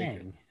with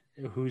Kang,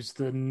 who's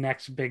the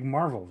next big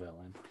Marvel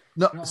villain.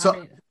 No,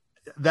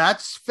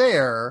 that's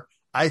fair.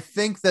 I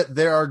think that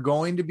there are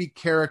going to be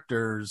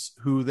characters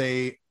who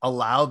they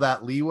allow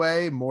that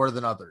leeway more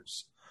than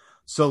others.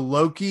 So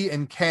Loki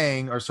and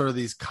Kang are sort of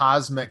these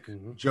cosmic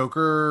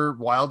Joker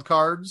wild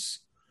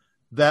cards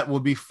that will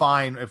be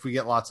fine if we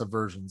get lots of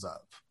versions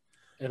of.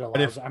 It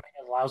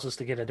allows us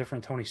to get a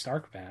different Tony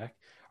Stark back.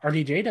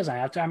 RDJ doesn't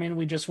have to. I mean,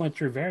 we just went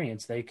through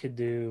variants. They could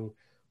do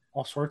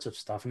all sorts of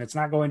stuff, and it's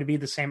not going to be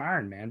the same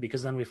Iron Man,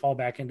 because then we fall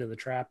back into the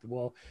trap.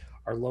 Well,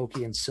 are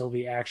Loki and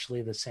Sylvie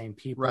actually the same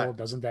people? Right.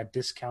 Doesn't that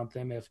discount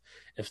them if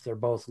they're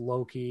both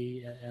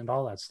Loki and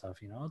all that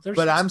stuff? You know,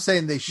 but I'm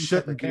saying they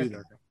shouldn't do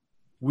that.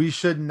 We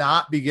should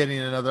not be getting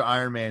another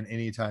Iron Man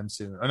anytime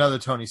soon, another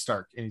Tony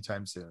Stark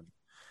anytime soon,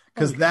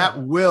 because that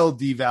will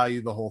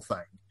devalue the whole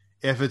thing.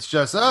 If it's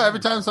just, every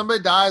time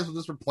somebody dies, we'll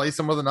just replace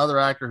them with another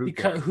actor.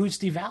 Who's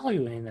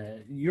devaluing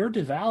it? You're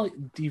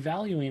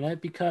devaluing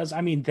it because,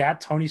 I mean,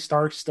 that Tony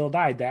Stark still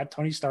died. That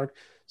Tony Stark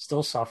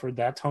still suffered.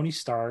 That Tony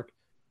Stark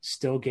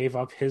still gave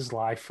up his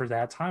life for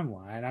that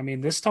timeline. I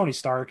mean, this Tony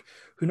Stark,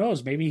 who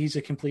knows? Maybe he's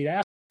a complete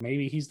ass.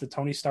 Maybe he's the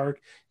Tony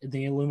Stark in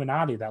the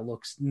Illuminati that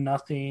looks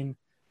nothing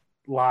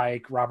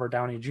like Robert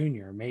Downey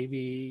Jr.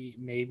 Maybe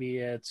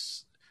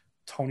it's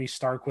Tony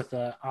Stark with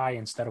an I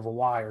instead of a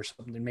Y or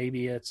something.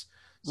 Maybe it's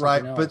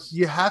right, else. But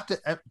you have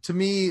to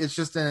me, it's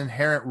just an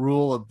inherent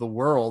rule of the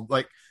world.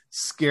 Like,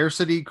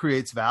 scarcity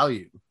creates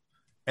value.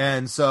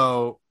 And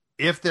so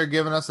if they're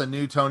giving us a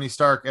new Tony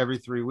Stark every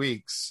 3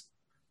 weeks,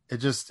 it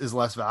just is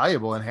less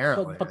valuable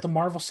inherently. But the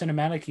Marvel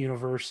Cinematic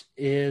Universe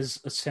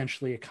is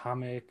essentially a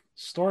comic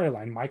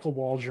storyline. Michael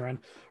Waldron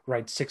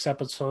writes 6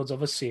 episodes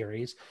of a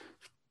series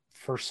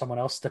for someone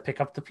else to pick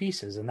up the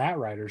pieces, and that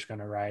writer's going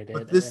to write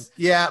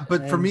it.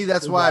 But for me,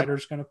 that's why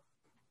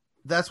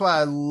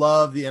I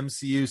love the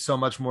MCU so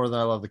much more than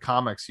I love the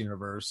comics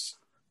universe,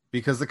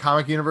 because the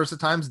comic universe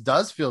at times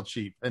does feel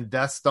cheap, and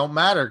deaths don't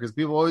matter because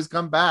people always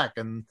come back,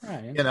 and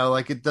you know,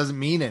 like, it doesn't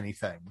mean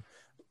anything.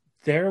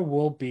 There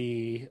will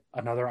be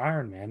another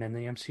Iron Man in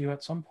the MCU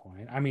at some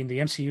point. I mean, the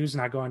MCU is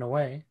not going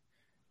away.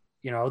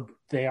 You know,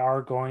 they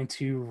are going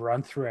to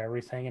run through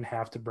everything and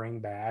have to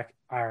bring back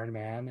Iron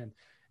Man and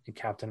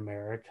Captain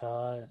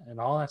America and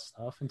all that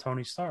stuff, and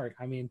Tony Stark.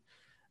 I mean,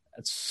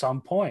 at some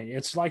point,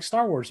 it's like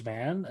Star Wars,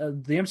 man.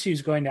 The MCU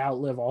is going to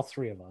outlive all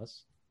 3 of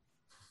us,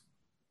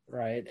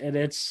 right? And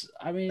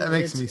that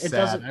makes me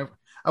sad.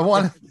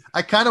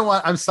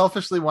 I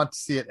selfishly want to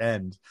see it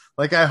end.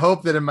 Like, I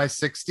hope that in my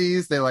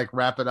 60s they like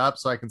wrap it up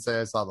so I can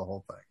say I saw the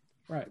whole thing.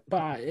 Right,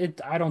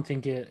 but I don't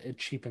think it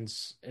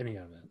cheapens any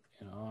of it.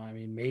 You know, I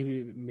mean,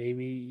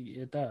 maybe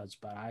it does,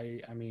 but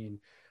I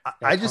mean,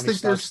 I just think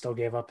Stark still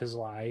gave up his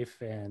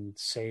life and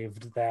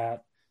saved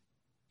that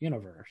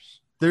universe.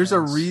 There's a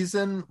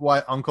reason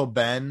why Uncle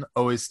Ben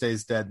always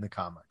stays dead in the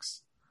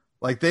comics.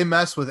 Like, they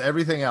mess with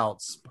everything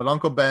else, but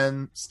Uncle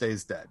Ben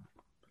stays dead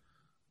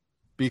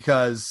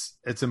because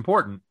it's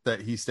important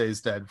that he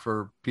stays dead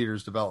for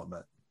Peter's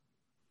development.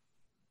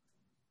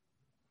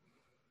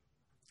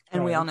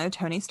 And we all know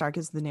Tony Stark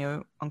is the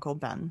new Uncle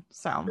Ben.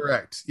 So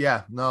correct.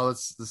 Yeah. No,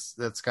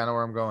 that's kind of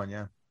where I'm going.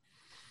 Yeah.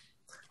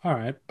 All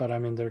right, but I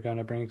mean, they're going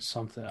to bring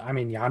something. I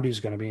mean,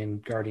 Yondu's going to be in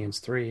Guardians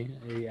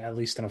 3, at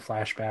least in a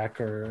flashback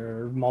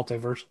or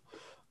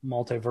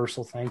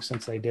multiversal thing,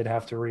 since they did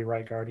have to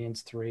rewrite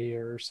Guardians 3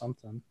 or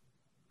something.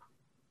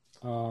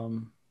 I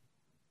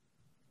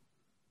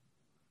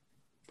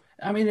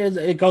mean,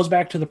 it goes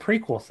back to the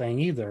prequel thing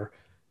either.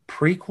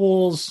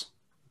 Prequels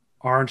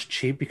aren't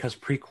cheap because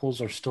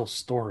prequels are still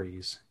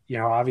stories. You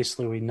know,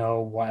 obviously we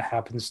know what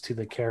happens to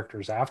the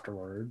characters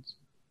afterwards,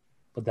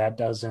 but that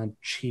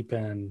doesn't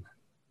cheapen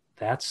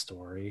that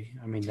story.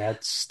 I mean,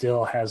 that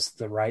still has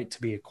the right to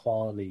be a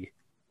quality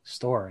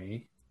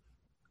story.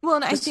 Well,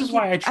 and I think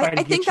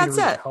that's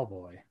it.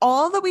 Hellboy.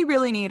 All that we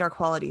really need are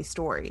quality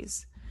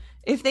stories.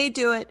 If they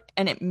do it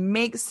and it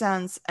makes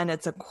sense and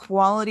it's a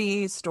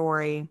quality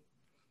story,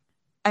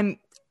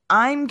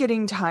 I'm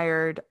getting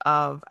tired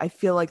of, I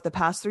feel like the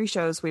past 3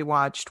 shows we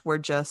watched were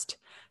just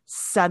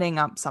setting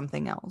up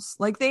something else.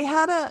 Like they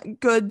had a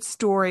good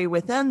story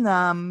within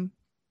them,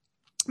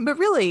 but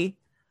really,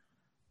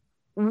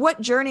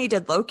 what journey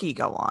did Loki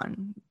go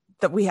on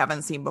that we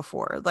haven't seen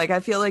before? Like,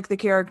 I feel like the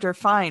character,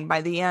 fine,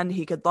 by the end,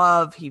 he could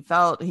love, he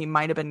felt, he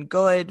might have been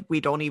good.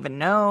 We don't even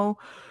know.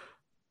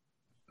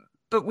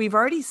 But we've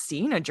already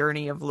seen a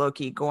journey of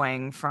Loki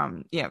going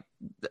from,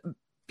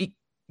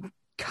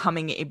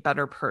 becoming a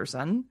better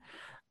person.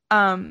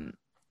 As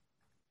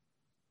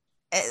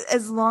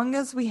long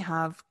as we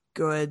have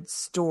good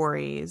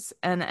stories,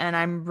 and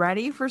I'm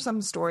ready for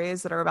some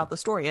stories that are about the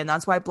story, and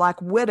that's why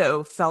Black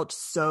Widow felt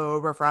so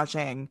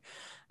refreshing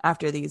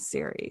after these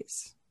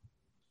series.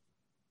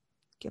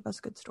 Give us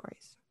good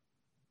stories.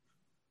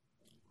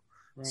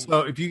 Right.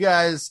 So if you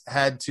guys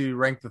had to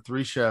rank the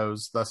 3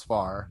 shows thus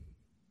far,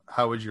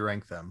 how would you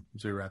rank them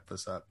as we wrap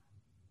this up?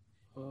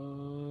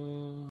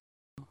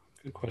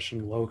 Good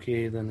question.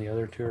 Loki, then the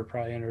other 2 are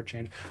probably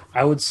interchanged.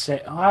 I would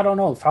say, I don't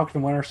know. Falcon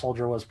and Winter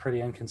Soldier was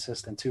pretty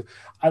inconsistent too.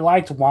 I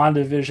liked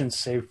WandaVision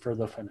save for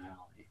the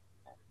finale.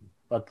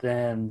 But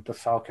then the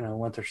Falcon and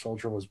Winter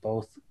Soldier was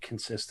both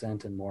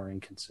consistent and more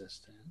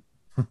inconsistent.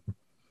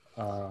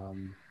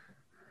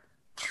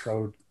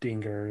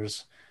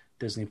 Schrodinger's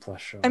Disney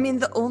Plus show. I mean,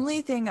 the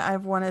only thing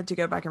I've wanted to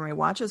go back and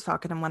rewatch is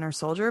Falcon and Winter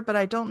Soldier, but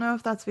I don't know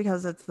if that's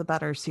because it's the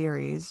better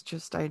series.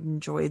 Just I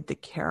enjoyed the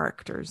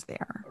characters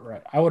there.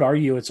 Right. I would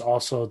argue it's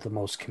also the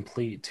most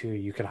complete too.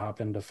 You could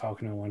hop into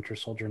Falcon and Winter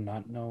Soldier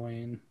not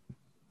knowing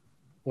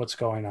what's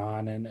going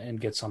on and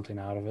get something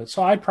out of it.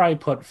 So I'd probably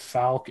put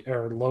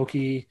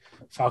Loki,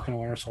 Falcon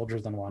and Winter Soldier,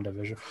 then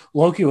WandaVision.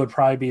 Loki would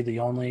probably be the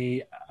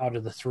only out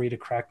of the 3 to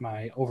crack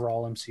my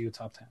overall MCU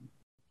top 10.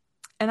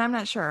 And I'm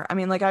not sure. I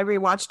mean, like, I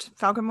rewatched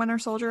Falcon Winter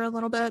Soldier a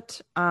little bit.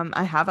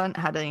 I haven't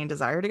had any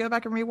desire to go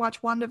back and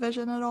rewatch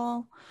WandaVision at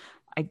all.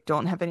 I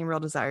don't have any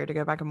real desire to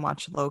go back and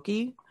watch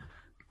Loki.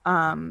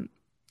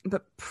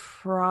 But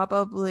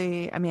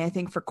probably, I mean, I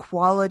think for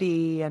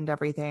quality and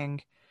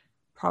everything,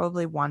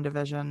 probably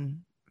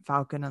WandaVision,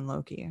 Falcon, and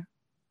Loki.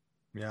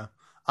 Yeah.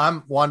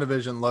 I'm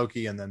WandaVision,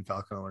 Loki, and then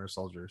Falcon and Winter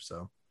Soldier.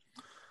 So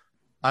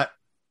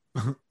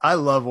I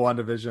love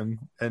WandaVision,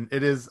 and I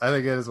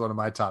think it is one of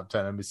my top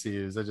 10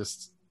 MCUs.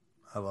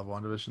 I love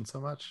WandaVision so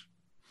much.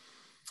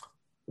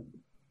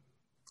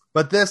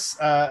 But this,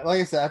 like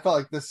I said, I felt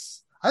like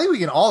this, I think we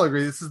can all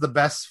agree this is the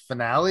best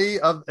finale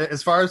of,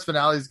 as far as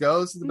finales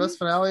go, this is the best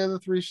finale of the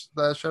 3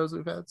 shows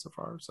we've had so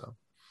far. So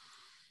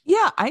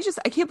yeah, I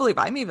can't believe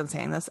I'm even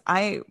saying this.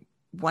 I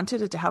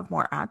wanted it to have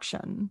more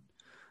action.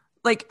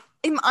 Like,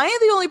 am I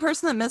the only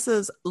person that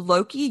misses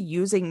Loki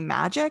using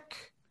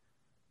magic?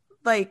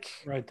 Like,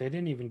 right, they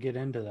didn't even get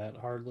into that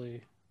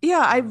hardly.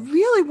 Yeah, I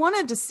really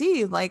wanted to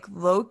see like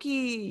Loki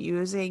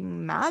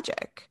using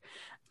magic.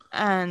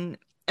 And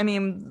I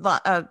mean,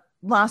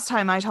 last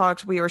time I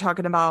talked, we were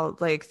talking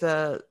about like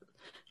the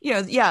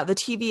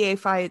TVA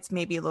fights.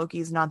 Maybe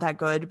Loki's not that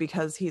good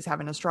because he's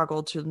having a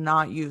struggle to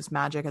not use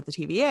magic at the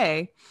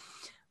TVA.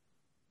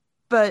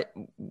 But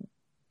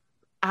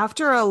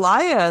after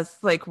Elias,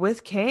 like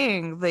with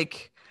Kang,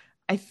 like,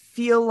 I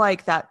feel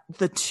like that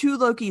the 2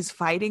 Lokis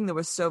fighting, there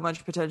was so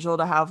much potential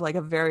to have like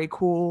a very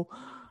cool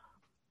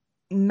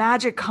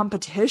magic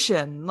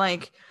competition.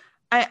 Like,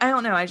 I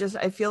don't know. I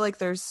feel like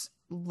there's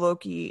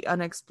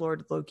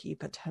unexplored Loki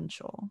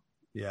potential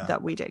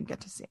that we didn't get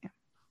to see.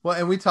 Well,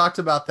 and we talked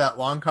about that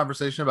long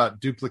conversation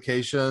about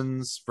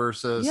duplications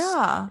versus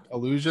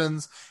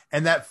illusions,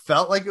 and that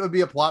felt like it would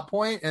be a plot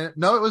point. And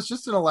no, it was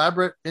just an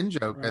elaborate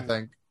in-joke, right. I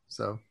think.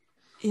 So,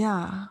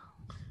 yeah.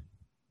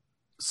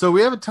 So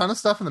we have a ton of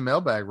stuff in the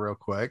mailbag real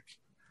quick.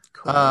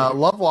 Cool.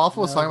 Love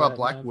Waffle was talking about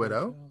Black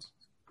Widow.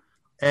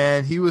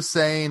 And he was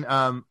saying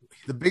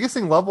the biggest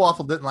thing Love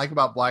Waffle didn't like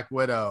about Black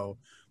Widow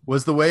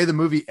was the way the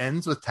movie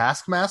ends with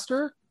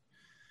Taskmaster.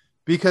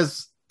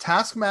 Because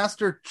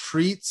Taskmaster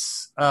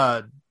treats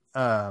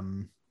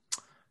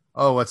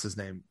what's his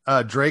name?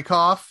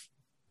 Dreykov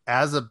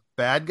as a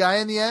bad guy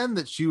in the end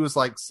that she was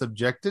like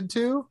subjected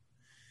to.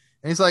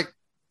 And he's like,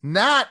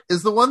 Nat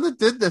is the one that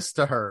did this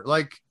to her.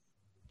 Like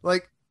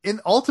and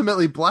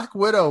ultimately Black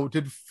Widow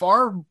did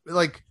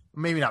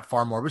maybe not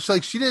far more, but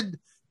she did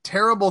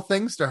terrible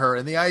things to her.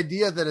 And the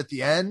idea that at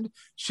the end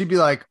she'd be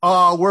like,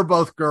 oh, we're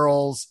both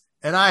girls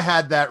and I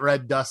had that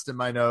red dust in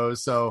my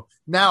nose, so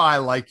now I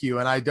like you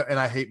and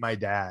I hate my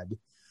dad.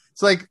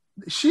 It's like,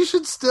 she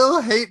should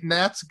still hate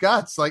Nat's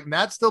guts. Like,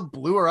 Nat still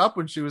blew her up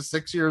when she was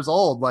 6 years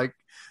old. Like,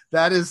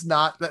 that was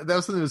something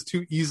that was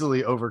too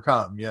easily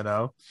overcome, you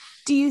know?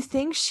 Do you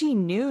think she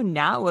knew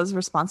Nat was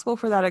responsible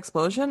for that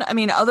explosion? I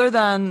mean, other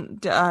than,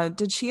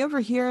 did she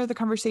overhear the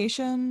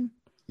conversation?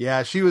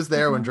 Yeah, she was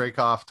there when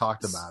Dreykov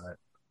talked about it.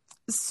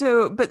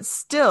 So, but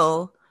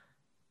still,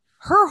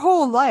 her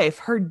whole life,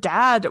 her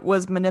dad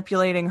was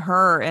manipulating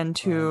her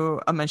into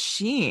a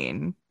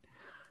machine.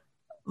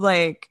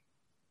 Like,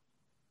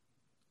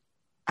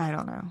 I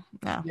don't know.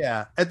 Yeah.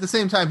 Yeah. At the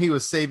same time, he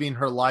was saving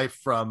her life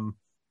from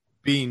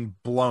being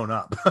blown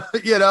up.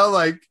 You know,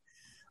 like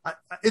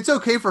it's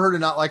okay for her to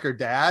not like her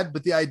dad,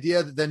 but the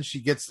idea that then she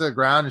gets to the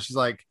ground and she's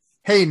like,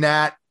 "Hey,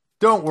 Nat,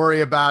 don't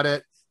worry about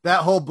it.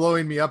 That whole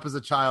blowing me up as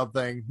a child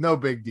thing, no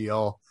big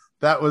deal."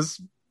 That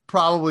was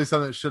probably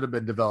something that should have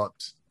been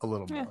developed a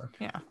little more.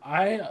 Yeah.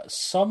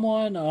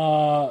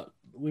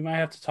 We might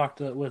have to talk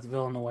with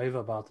Villanueva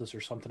about this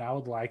or something. I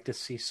would like to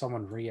see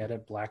someone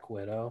re-edit Black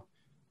Widow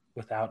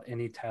without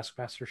any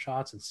Taskmaster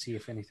shots and see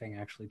if anything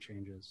actually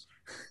changes.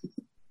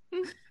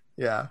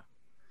 Yeah.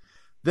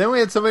 Then we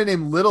had somebody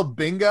named Little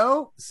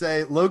Bingo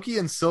say Loki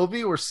and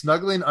Sylvie were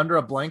snuggling under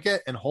a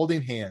blanket and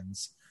holding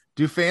hands.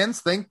 Do fans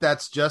think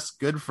that's just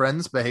good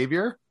friends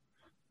behavior?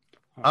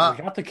 We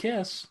got the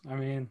kiss. I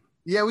mean,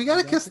 yeah, we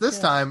got a kiss this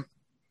time.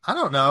 I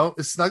don't know.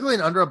 Is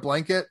snuggling under a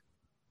blanket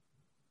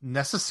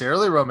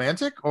necessarily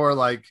romantic, or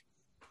like,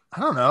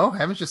 I don't know,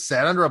 haven't just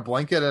sat under a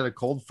blanket at a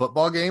cold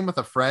football game with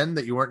a friend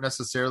that you weren't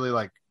necessarily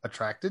like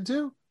attracted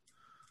to?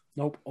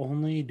 Nope.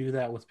 Only do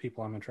that with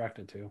people I'm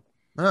attracted to.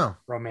 Oh,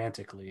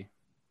 romantically.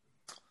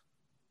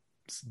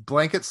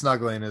 Blanket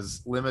snuggling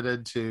is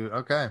limited to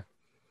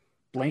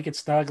Blanket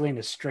snuggling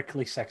is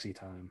strictly sexy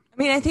time. I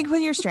mean, I think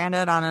when you're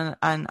stranded on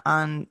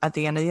at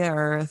the end of the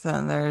earth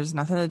and there's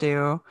nothing to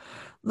do,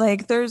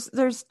 like there's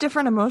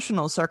different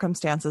emotional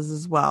circumstances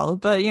as well.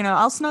 But you know,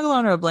 I'll snuggle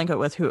under a blanket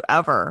with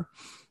whoever,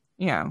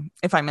 you know,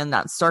 if I'm in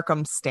that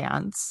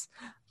circumstance.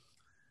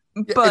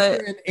 Yeah, but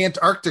if you're in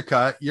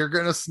Antarctica, you're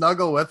gonna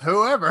snuggle with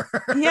whoever.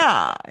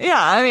 yeah.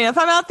 I mean, if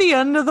I'm at the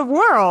end of the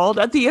world,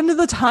 at the end of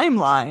the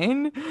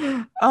timeline,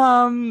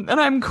 and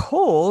I'm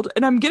cold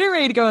and I'm getting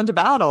ready to go into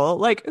battle,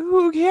 like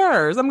who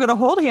cares? I'm gonna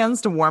hold hands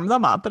to warm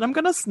them up, and I'm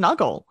gonna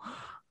snuggle.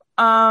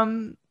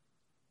 And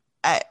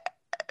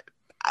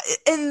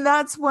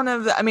that's one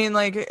of the. I mean,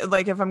 like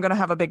if I'm gonna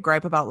have a big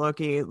gripe about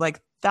Loki,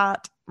 like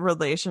that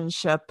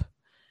relationship,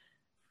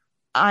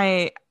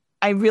 I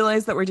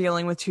realize that we're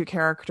dealing with two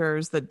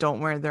characters that don't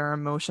wear their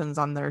emotions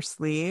on their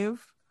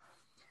sleeve.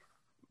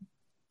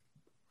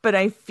 But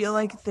I feel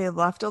like they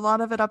left a lot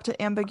of it up to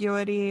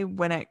ambiguity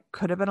when it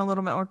could have been a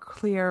little bit more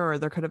clear, or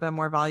there could have been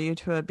more value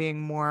to it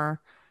being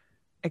more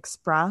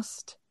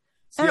expressed.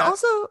 See, and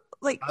also,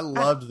 like, I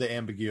loved the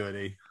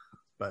ambiguity,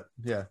 but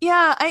yeah.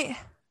 Yeah,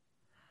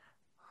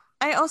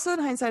 I also, in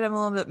hindsight, I'm a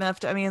little bit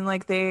miffed. I mean,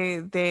 like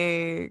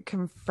they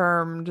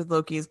confirmed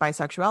Loki's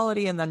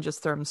bisexuality and then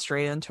just threw him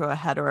straight into a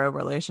hetero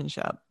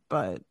relationship.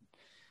 But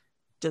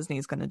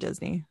Disney's going to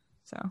Disney,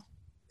 so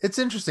It's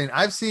interesting.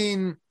 I've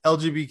seen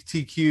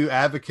LGBTQ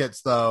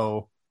advocates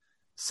though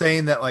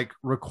saying that like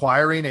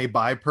requiring a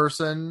bi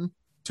person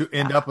to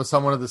end up with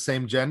someone of the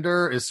same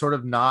gender is sort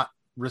of not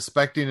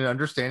respecting and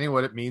understanding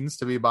what it means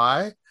to be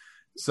bi.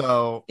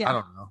 So I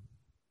don't know.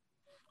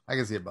 I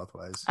can see it both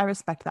ways. I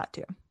respect that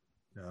too.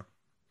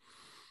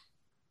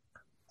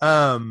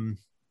 Yeah.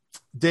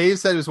 Dave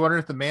said he was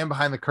wondering if the man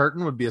behind the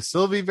curtain would be a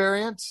Sylvie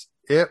variant.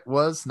 It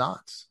was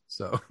not.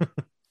 So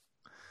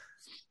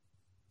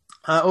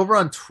over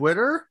on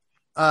Twitter,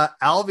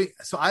 Alvy.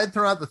 So I had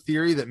thrown out the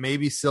theory that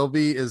maybe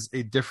Sylvie is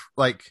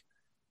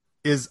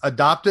is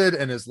adopted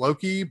and is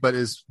Loki, but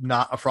is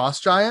not a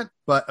frost giant.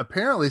 But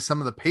apparently some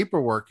of the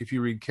paperwork, if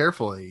you read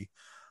carefully,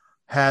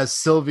 has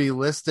Sylvie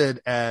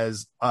listed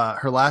as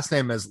her last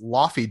name as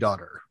Laufey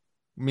daughter,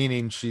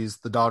 meaning she's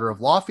the daughter of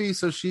Laufey.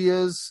 So she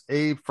is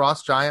a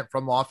frost giant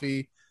from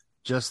Laufey,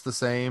 just the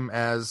same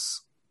as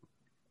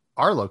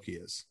our Loki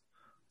is.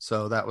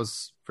 So that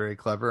was very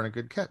clever and a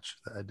good catch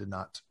that I did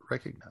not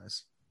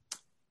recognize.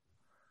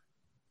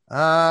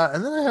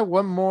 And then I had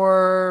one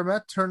more.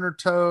 Matt Turner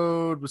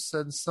Toad was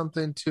said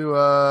something to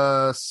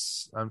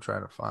us. I'm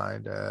trying to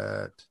find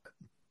it.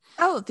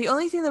 Oh, the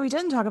only thing that we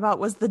didn't talk about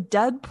was the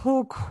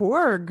Deadpool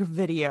Korg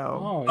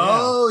video.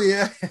 Oh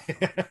yeah.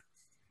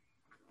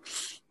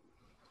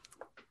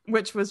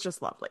 Which was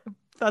just lovely.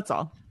 That's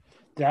all.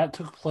 That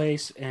took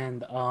place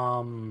in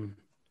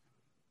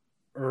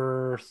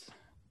Earth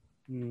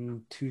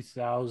in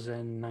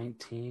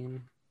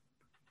 2019,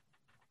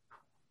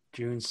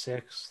 June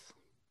 6th.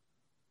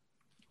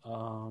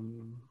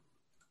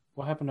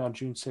 What happened on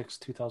June 6th,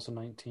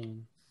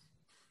 2019?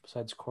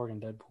 Besides Korg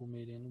and Deadpool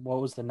meeting, what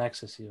was the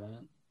Nexus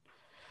event?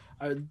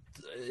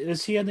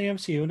 Is he in the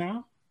MCU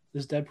now?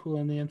 Is Deadpool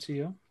in the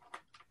MCU?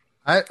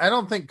 I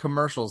don't think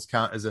commercials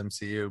count as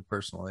MCU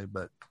personally,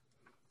 but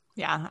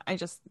yeah,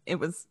 it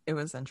was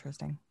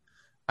interesting.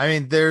 I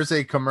mean, there's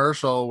a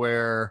commercial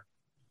where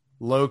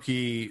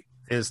Loki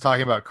is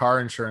talking about car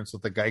insurance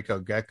with the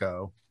Geico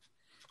Gecko.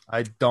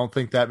 I don't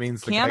think that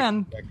means the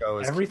canon. Geico Gecko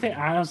is everything.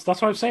 That's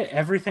what I'm saying.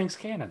 Everything's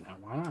canon now.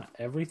 Why not?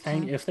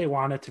 Everything, if they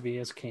want it to be,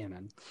 as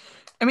canon.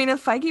 I mean,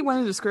 if Feige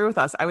wanted to screw with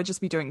us, I would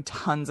just be doing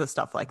tons of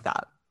stuff like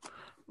that.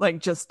 Like,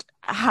 just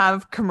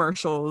have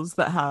commercials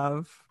that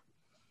have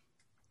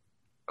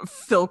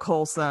Phil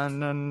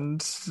Coulson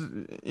and,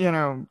 you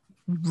know,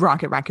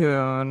 Rocket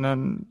Raccoon,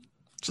 and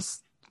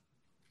just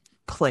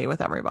play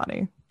with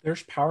everybody.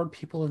 There's powered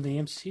people in the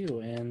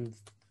MCU, and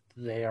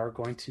they are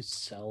going to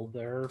sell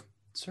their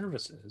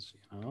services.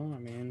 You know, I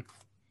mean,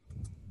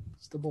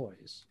 it's the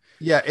boys.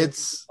 Yeah,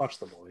 Watch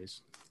the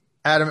boys.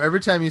 Adam, every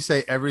time you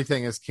say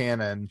everything is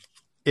canon,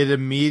 it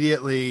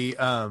immediately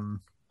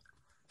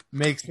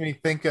makes me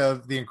think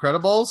of The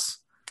Incredibles,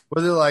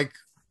 where they like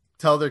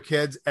tell their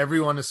kids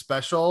everyone is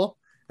special,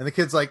 and the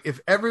kids like, if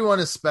everyone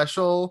is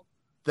special,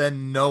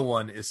 then no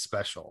one is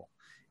special.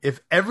 If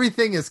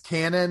everything is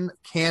canon,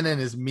 canon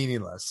is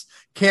meaningless.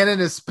 Canon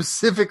is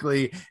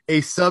specifically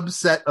a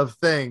subset of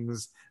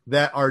things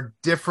that are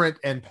different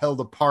and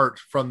held apart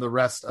from the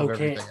rest of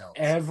everything else.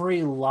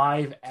 Every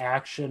live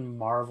action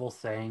Marvel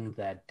thing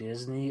that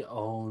Disney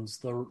owns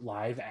the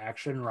live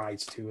action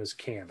rights to is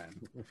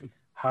canon.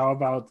 How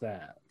about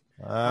that?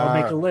 I'll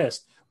make a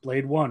list.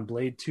 Blade 1,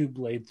 Blade 2,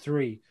 Blade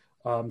 3,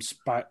 not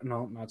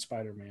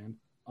Spider-Man.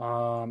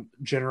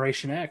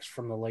 Generation X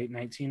from the late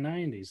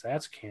 1990s,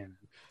 that's canon.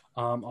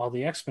 All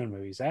the X-Men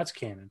movies, that's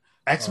canon.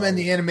 X-Men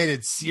the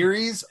animated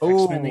series?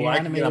 X-Men the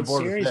animated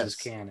series is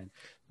canon.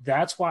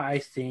 That's why I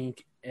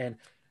think, and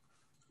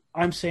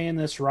I'm saying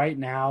this right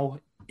now,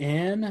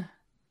 in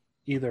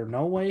either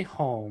No Way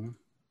Home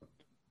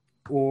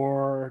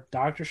or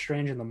Doctor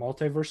Strange in the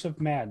Multiverse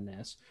of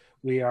Madness,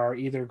 we are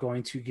either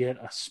going to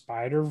get a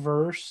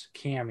Spider-Verse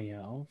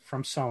cameo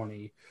from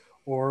Sony,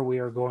 or we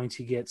are going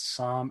to get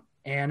some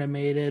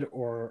animated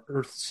or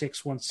Earth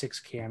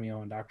 616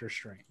 cameo in Doctor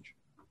Strange.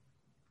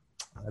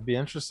 That'd be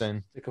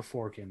interesting. Stick a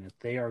fork in it.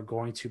 They are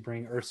going to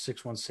bring Earth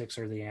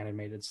 616 or the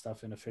animated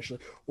stuff in officially.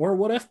 Or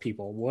what if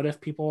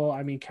people,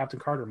 I mean, Captain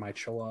Carter might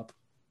show up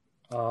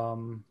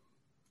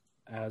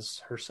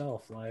as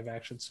herself, live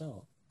action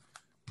self.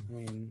 I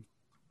mean,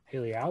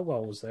 Haley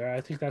Atwell was there.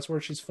 I think that's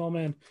where she's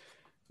filming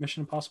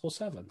Mission Impossible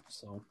 7.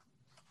 So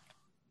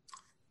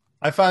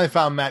I finally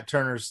found Matt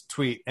Turner's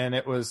tweet,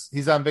 and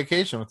he's on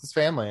vacation with his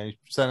family, and he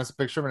sent us a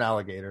picture of an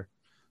alligator.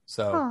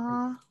 So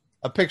Aww.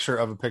 a picture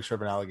of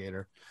an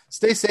alligator.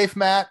 Stay safe,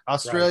 Matt.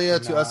 Australia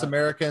to us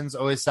Americans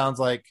always sounds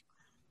like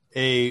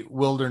a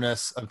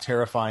wilderness of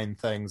terrifying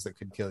things that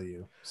could kill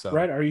you. So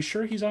right, are you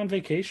sure he's on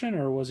vacation,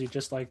 or was he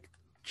just like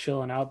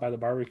chilling out by the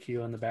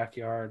barbecue in the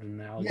backyard and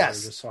the alligator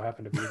just so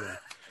happened to be there?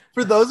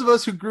 For those of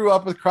us who grew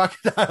up with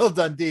Crocodile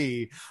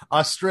Dundee,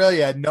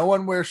 Australia, no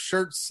one wears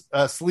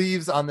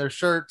sleeves on their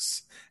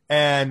shirts,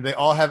 and they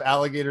all have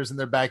alligators in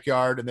their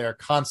backyard, and they're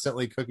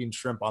constantly cooking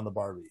shrimp on the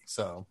barbie.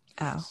 So,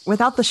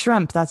 without the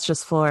shrimp, that's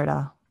just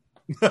Florida.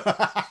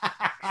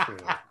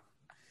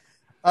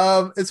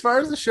 As far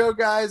as the show,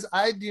 guys,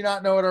 I do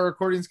not know what our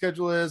recording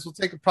schedule is. We'll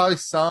take probably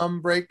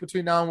some break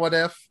between now and What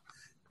If.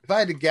 If I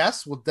had to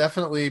guess, we'll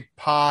definitely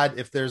pod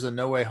if there's a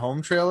No Way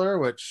Home trailer,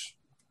 which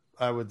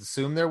I would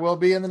assume there will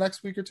be in the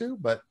next week or two,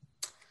 but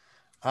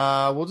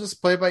we'll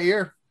just play it by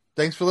ear.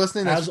 Thanks for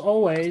listening. As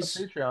always,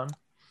 Patreon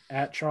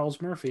at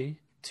Charles Murphy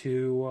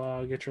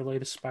to get your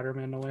latest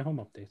Spider-Man No Way Home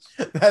updates.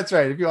 That's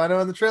right. If you want to know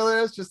when the trailer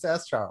is, just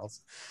ask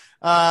Charles.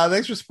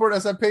 Thanks for supporting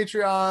us on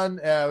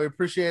Patreon. We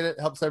appreciate it.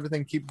 Helps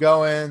everything keep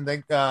going.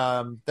 Thanks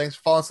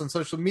for following us on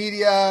social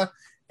media,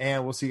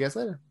 and we'll see you guys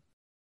later.